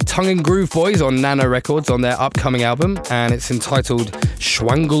the Tongue and Groove Boys on Nano Records on their upcoming album, and it's entitled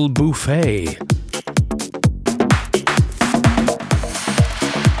Schwangle Buffet.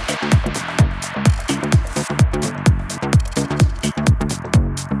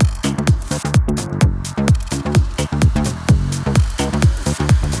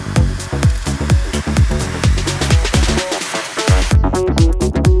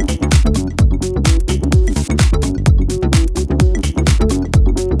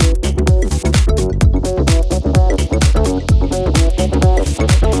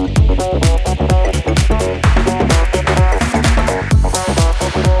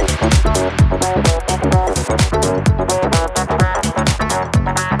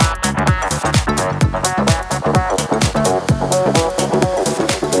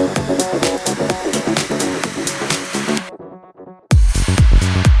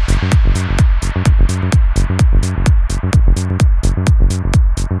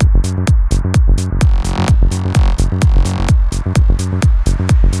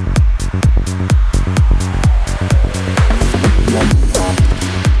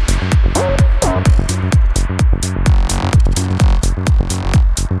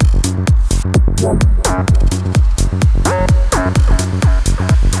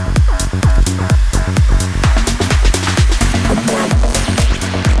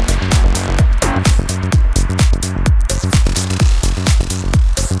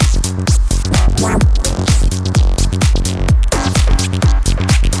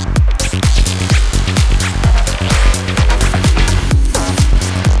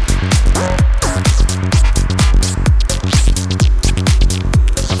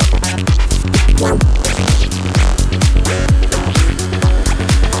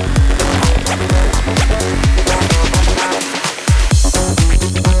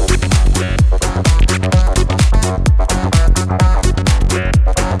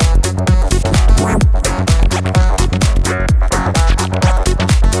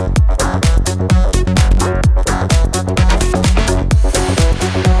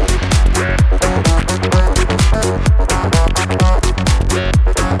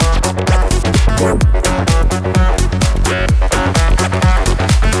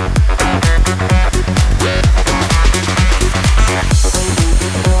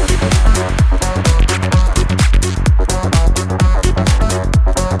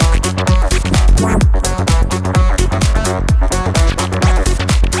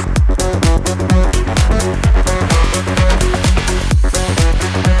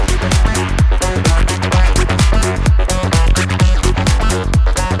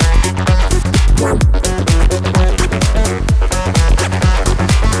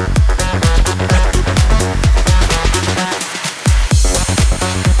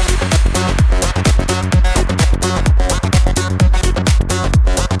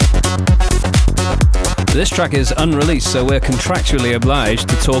 This track is unreleased, so we're contractually obliged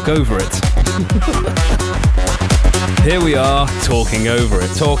to talk over it. Here we are, talking over it.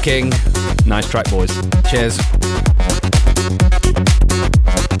 Talking. Nice track, boys. Cheers.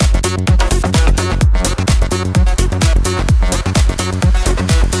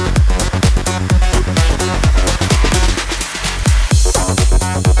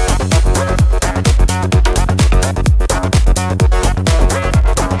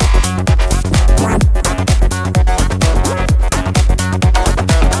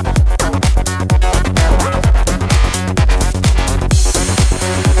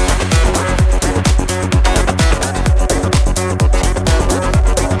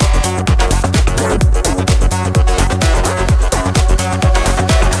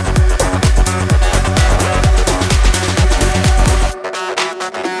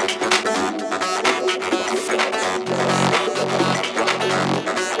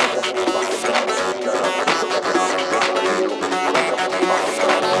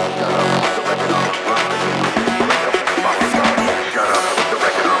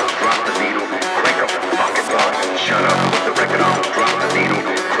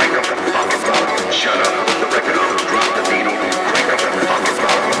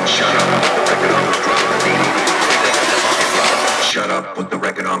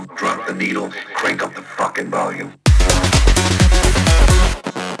 volume.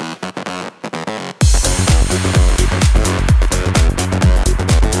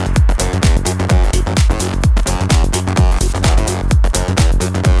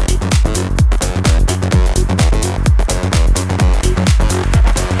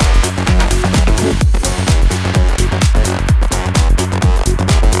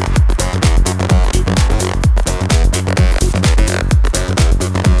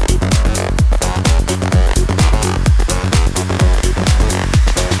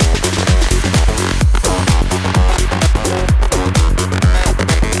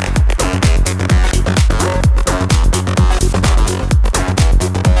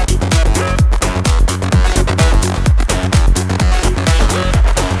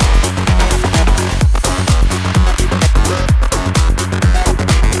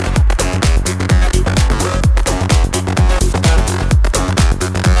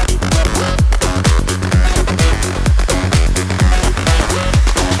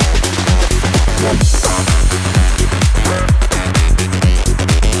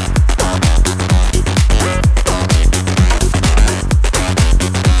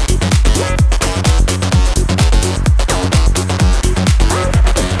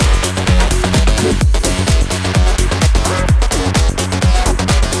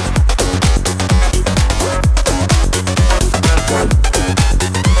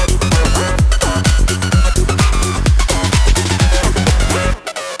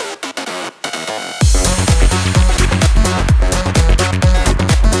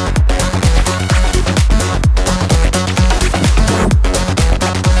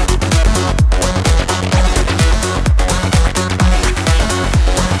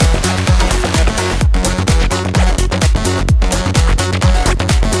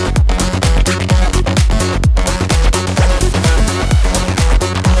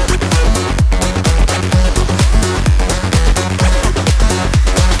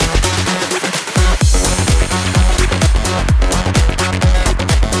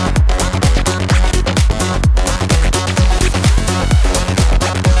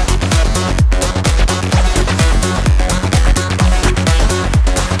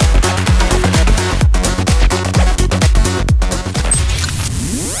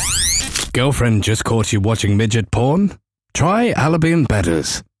 Girlfriend just caught you watching midget porn? Try Albion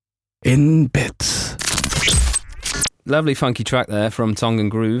Bedders. In bits. Lovely funky track there from Tongue and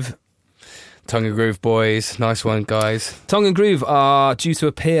Groove. Tongue and Groove boys, nice one, guys. Tongue and Groove are due to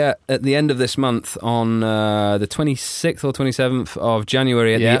appear at the end of this month on the 26th or 27th of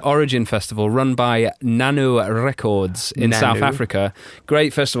January at the Origin Festival, run by Nano Records in South Africa.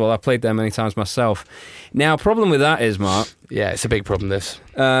 Great festival. I've played there many times myself. Now, problem with that is, Mark... Yeah, it's a big problem, this.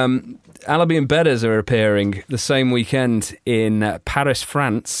 Albion Bedders are appearing the same weekend in Paris,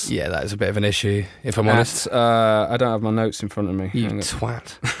 France. Yeah, that is a bit of an issue, if I'm honest. I don't have my notes in front of me. You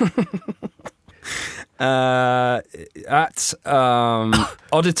twat. At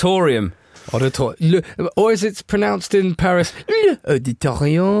Auditorium. Or is it pronounced in Paris?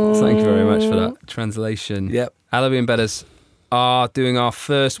 Auditorium. Thank you very much for that translation. Yep. Albion Bedders are doing our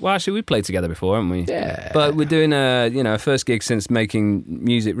first... Well, actually, we played together before, haven't we? Yeah. But we're doing a first gig since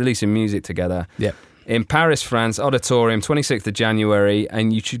releasing music together. Yep. In Paris, France, Auditorium, 26th of January,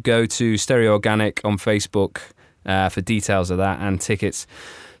 and you should go to Stereo Organic on Facebook for details of that and tickets.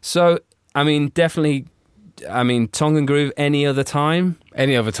 So, I mean, definitely... Tongue and Groove any other time?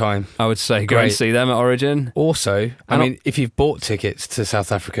 Any other time. I would say go and see them at Origin. Also, if you've bought tickets to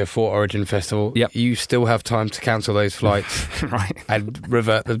South Africa for Origin Festival, you still have time to cancel those flights right, and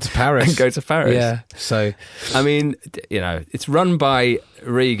revert them to Paris. And go to Paris. Yeah. So, it's run by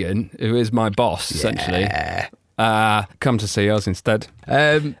Regan, who is my boss, essentially. Come to see us instead.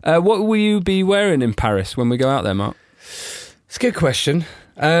 What will you be wearing in Paris when we go out there, Mark? It's a good question.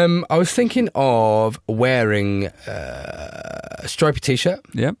 I was thinking of wearing a stripy t-shirt.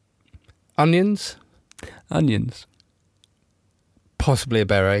 Yep. Onions. Possibly a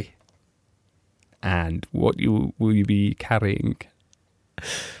beret. And what will you be carrying?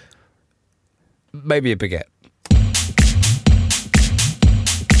 Maybe a baguette.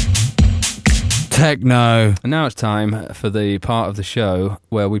 Techno. And now it's time for the part of the show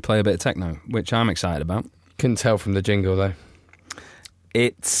where we play a bit of techno, which I'm excited about. Couldn't tell from the jingle, though.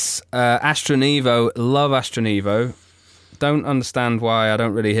 It's Astronevo. Love Astronevo. Don't understand why I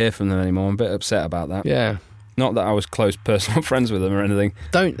don't really hear from them anymore. I'm a bit upset about that. Yeah. Not that I was close personal friends with them or anything.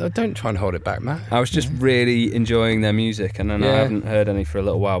 Don't try and hold it back, Matt. I was just really enjoing their music, and then I haven't heard any for a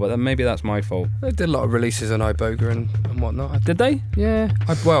little while, but then maybe that's my fault. They did a lot of releases on iBoga and whatnot. Did they? Yeah.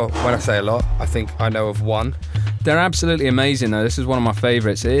 When I say a lot, I think I know of one. They're absolutely amazing, though. This is one of my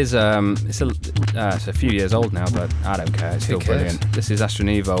favourites. It is. It's a few years old now, but I don't care. It's still brilliant. This is Astro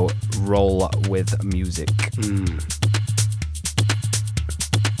Nevo. Roll with music.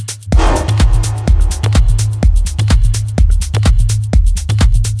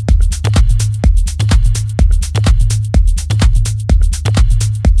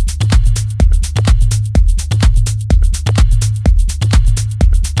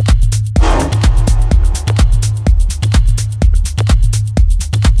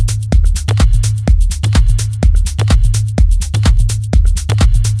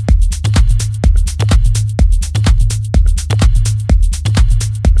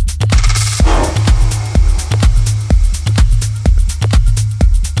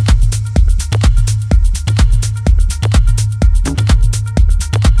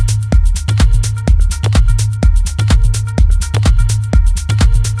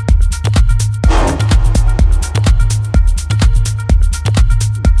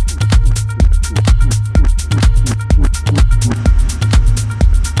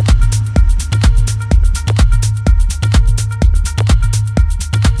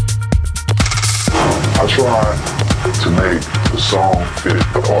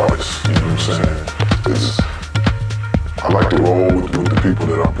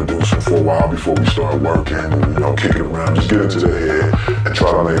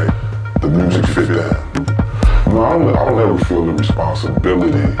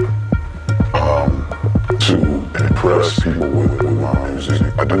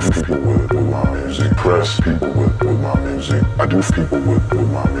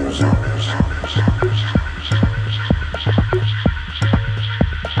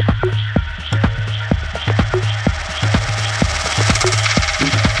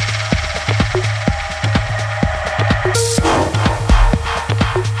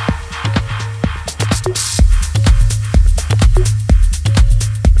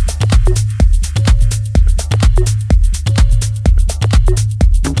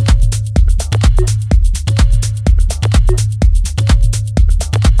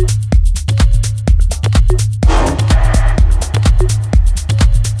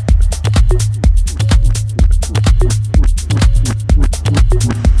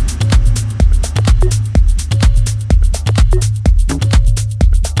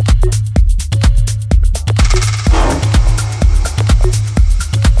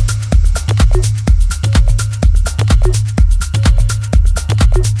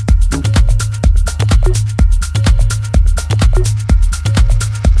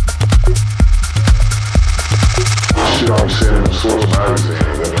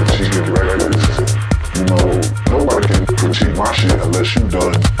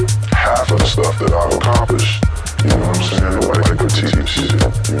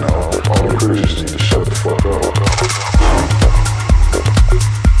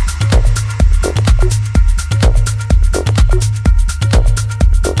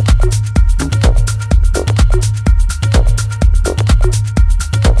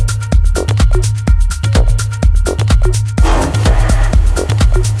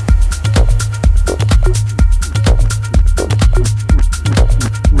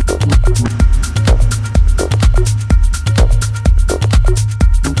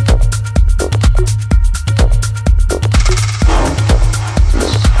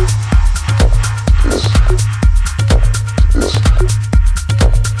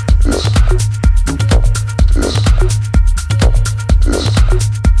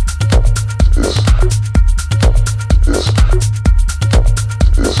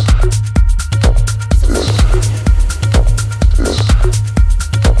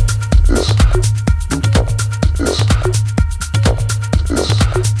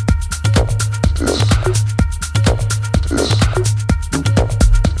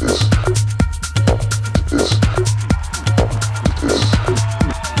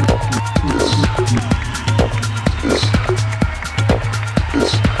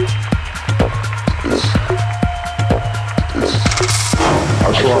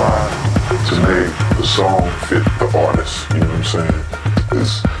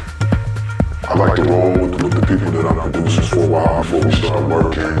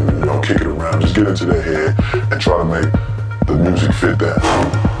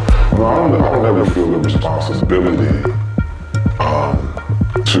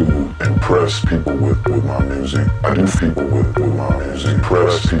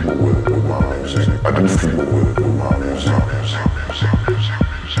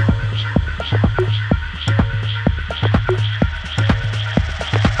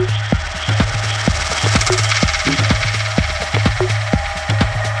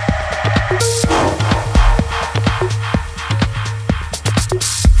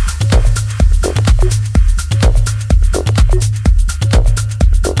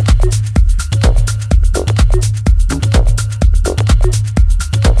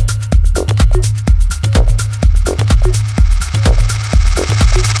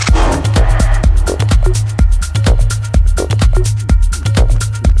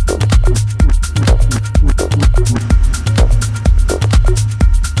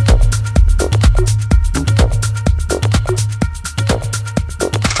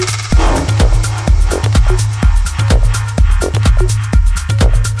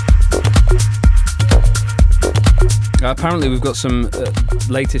 apparently we've got some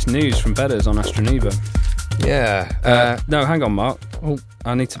latest news from Bedders on Astronevo. Yeah. No, hang on, Mark. Oh,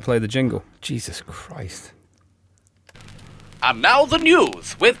 I need to play the jingle. Jesus Christ. And now the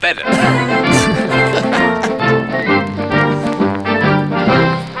news with Bedders.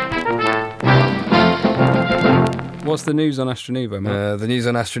 What's the news on Astronevo, Mark? The news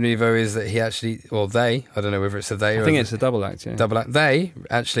on Astronevo is that he actually, or they, I don't know whether it's a they or I think it's a double act, yeah. double act. They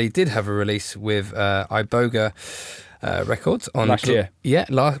actually did have a release with Iboga Records on Last year. Yeah,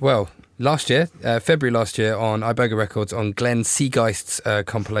 last year, February last year on Iboga Records on Glenn Seageist's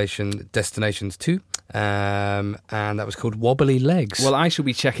compilation Destinations 2, and that was called Wobbly Legs. Well, I shall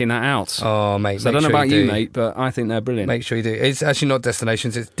be checking that out. Oh, mate. So I don't know about you, mate, but I think they're brilliant. Make sure you do. It's actually not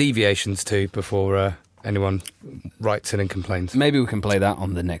Destinations, it's Deviations 2 before anyone writes in and complains. Maybe we can play that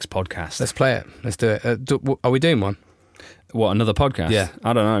on the next podcast. Let's play it. Let's do it. Are we doing one? What, another podcast? Yeah.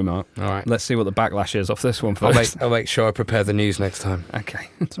 I don't know, Mark. All right. Let's see what the backlash is off this one first. I'll make sure I prepare the news next time. Okay.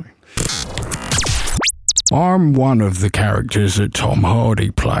 Sorry. I'm one of the characters that Tom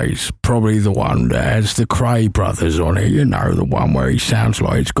Hardy plays. Probably the one that has the Cray brothers on it. You know, the one where he sounds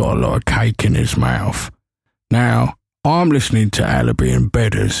like he's got a lot of cake in his mouth. Now, I'm listening to Alibi and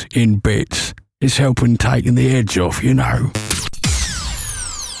Bedders in bits. It's helping taking the edge off, you know.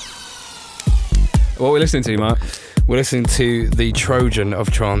 What are we listening to, Mark? We're listening to the Trojan of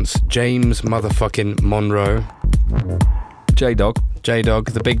trance, James motherfucking Monroe. J-Dog,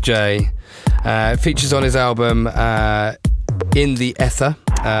 the Big J. It features on his album In the Ether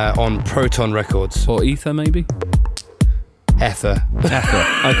on Proton Records. or Ether, maybe? Ether.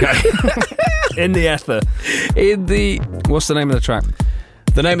 Okay. In the Ether. What's the name of the track?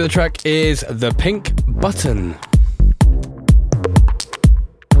 The name of the track is The Pink Button.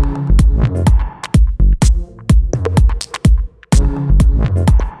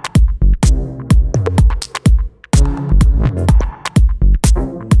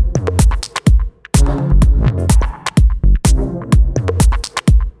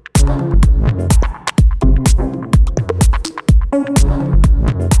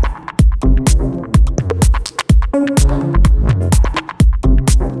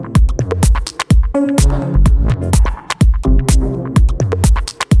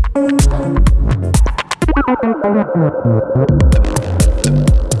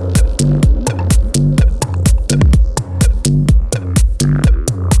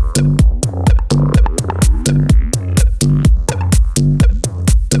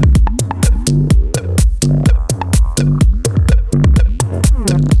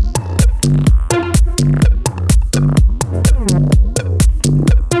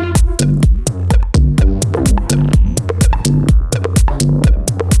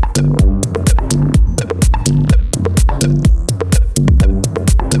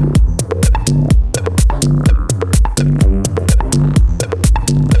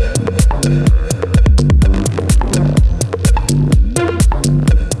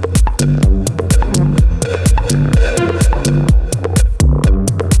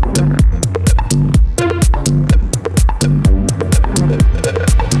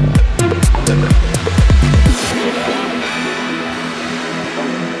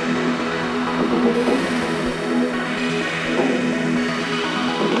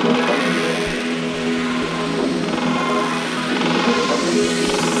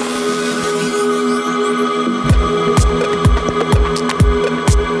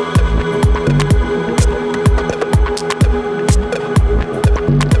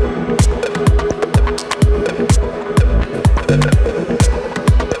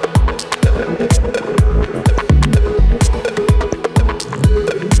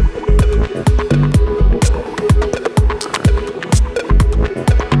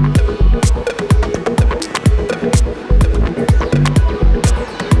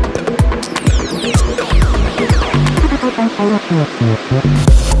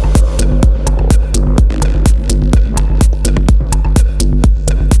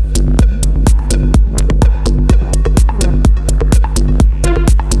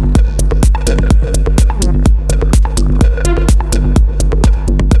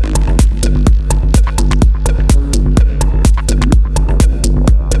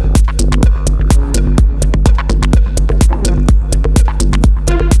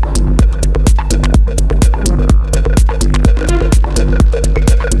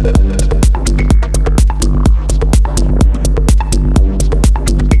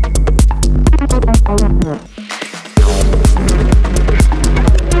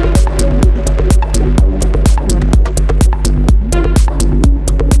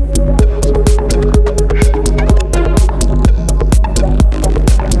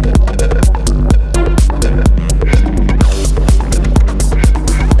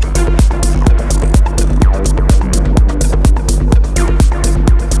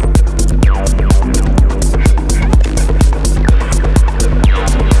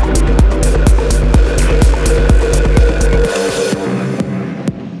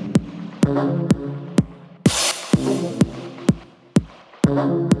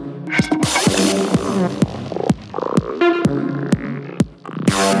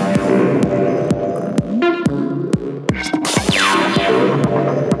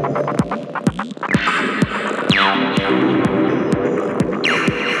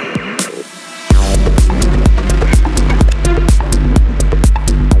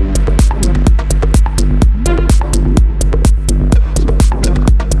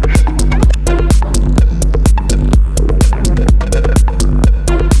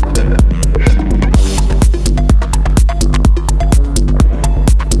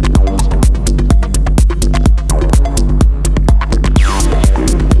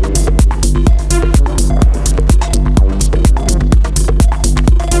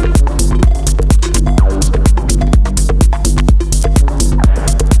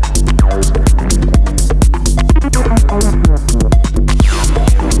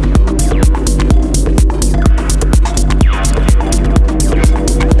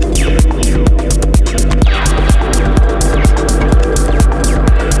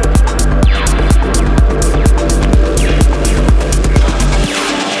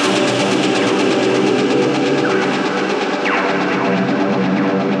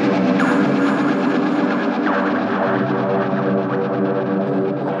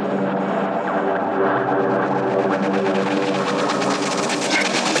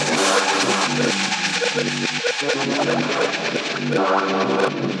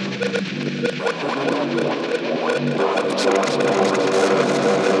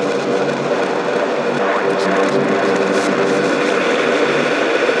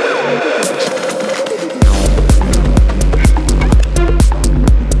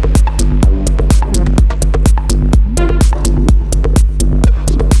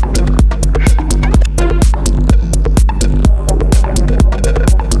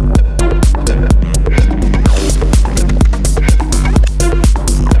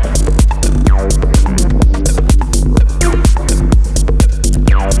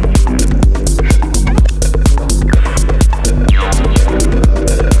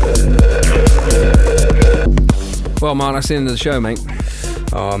 Well, Mark, that's the end of the show, mate.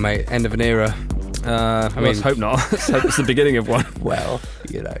 Oh, mate, end of an era. Let's hope not. Let's hope it's the beginning of one. Well,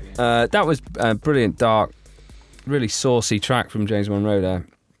 you know. That was a brilliant, dark, really saucy track from James Monroe there.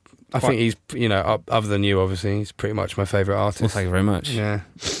 I think he's, you know, other than you, obviously, he's pretty much my favourite artist. Well, thank you very much. Yeah.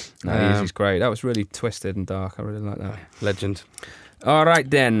 No, he's great. That was really twisted and dark. I really like that. Legend. All right,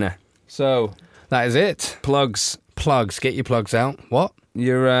 then. So, that is it. Plugs. Plugs. Get your plugs out. What?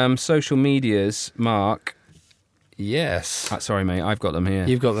 Your social medias, Mark. Yes. Sorry, mate. I've got them here.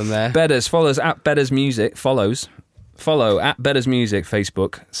 You've got them there. Bedders. Follows at Bedders Music. Follow at Bedders Music,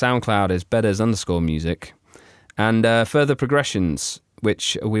 Facebook. SoundCloud is Bedders_music. And Further Progressions,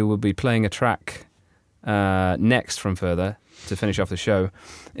 which we will be playing a track next from Further to finish off the show,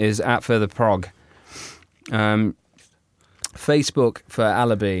 is at Further Prog. Facebook for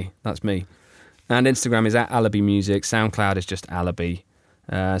Alibi, that's me. And Instagram is at Alibi Music. SoundCloud is just Alibi.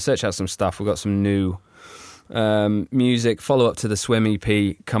 Search out some stuff. We've got some new music, follow up to the Swim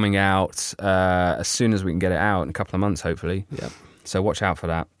EP coming out as soon as we can get it out in a couple of months, hopefully. Yeah. So watch out for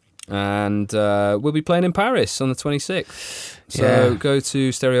that. And we'll be playing in Paris on the 26th. So go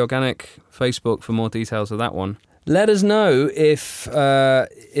to Stereo Organic Facebook for more details of that one. Let us know if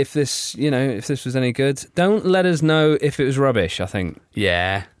this was any good. Don't let us know if it was rubbish, I think.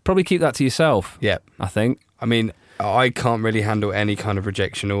 Yeah. Probably keep that to yourself. Yeah. I think. I mean, I can't really handle any kind of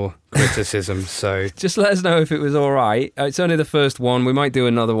rejection or criticism, so just let us know if it was all right. It's only the first one. We might do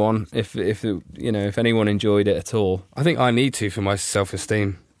another one if anyone enjoyed it at all. I think I need to for my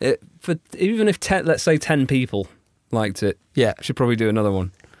self-esteem. Even if let's say 10 people liked it, yeah, should probably do another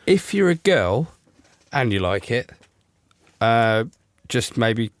one. If you're a girl and you like it, just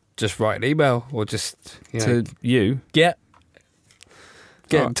write an email or just to you. Get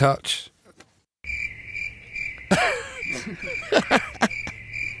in touch.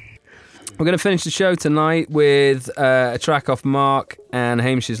 We're going to finish the show tonight with a track off Mark and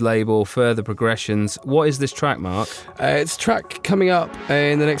Hamish's label, Further Progressions. What is this track, Mark? It's a track coming up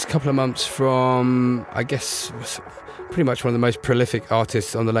in the next couple of months from, I guess, pretty much one of the most prolific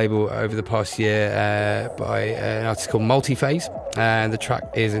artists on the label over the past year, by an artist called Multiphase, and the track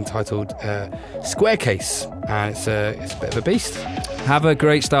is entitled Square Case, and it's a bit of a beast. Have a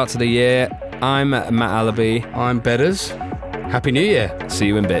great start to the year. I'm Matt Alibi. I'm Bedders. Happy New Year. See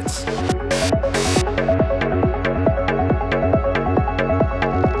you in bits.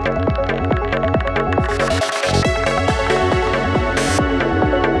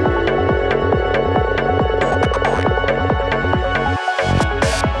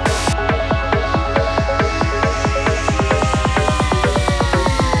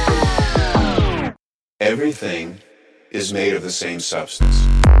 Everything is made of the same substance.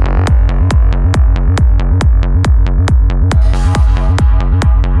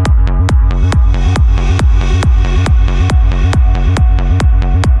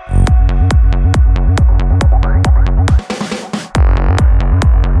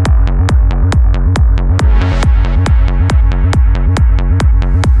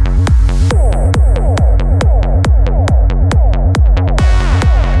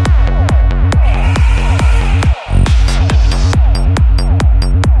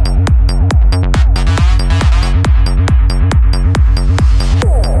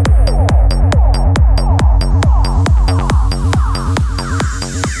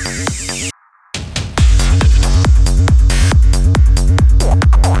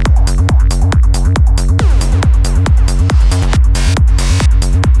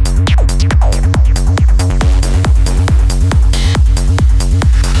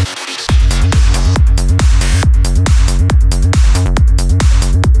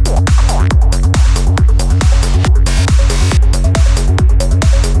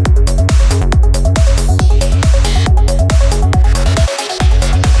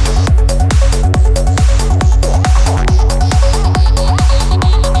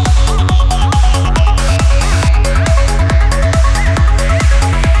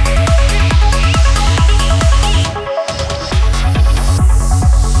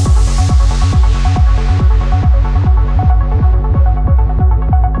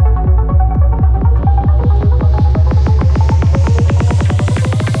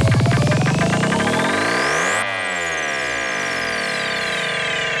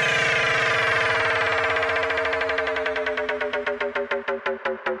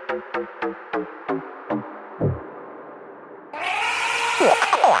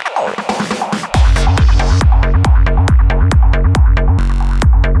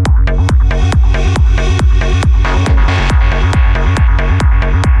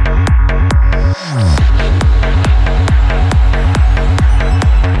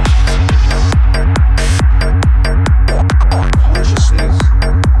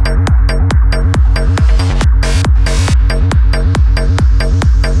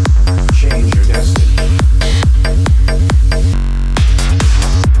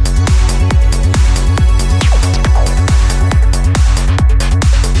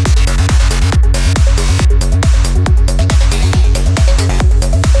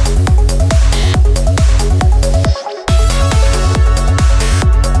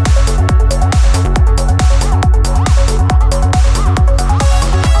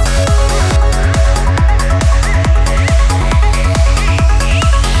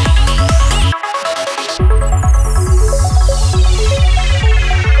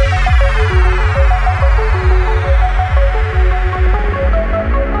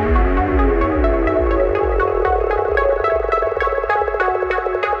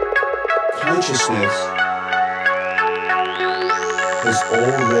 Consciousness has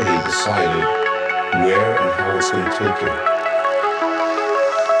already decided where and how it's going to take you.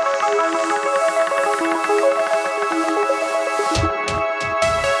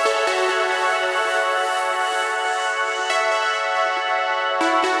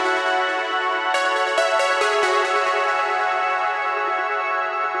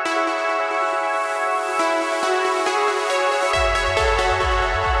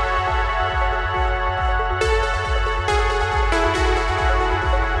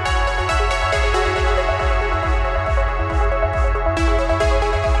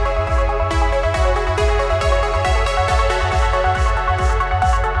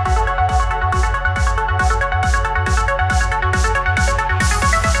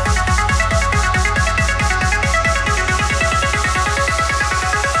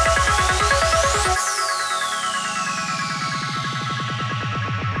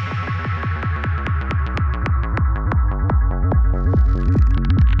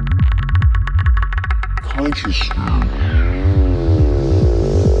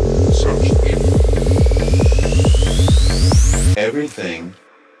 Everything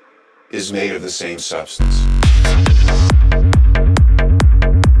is made of the same substance.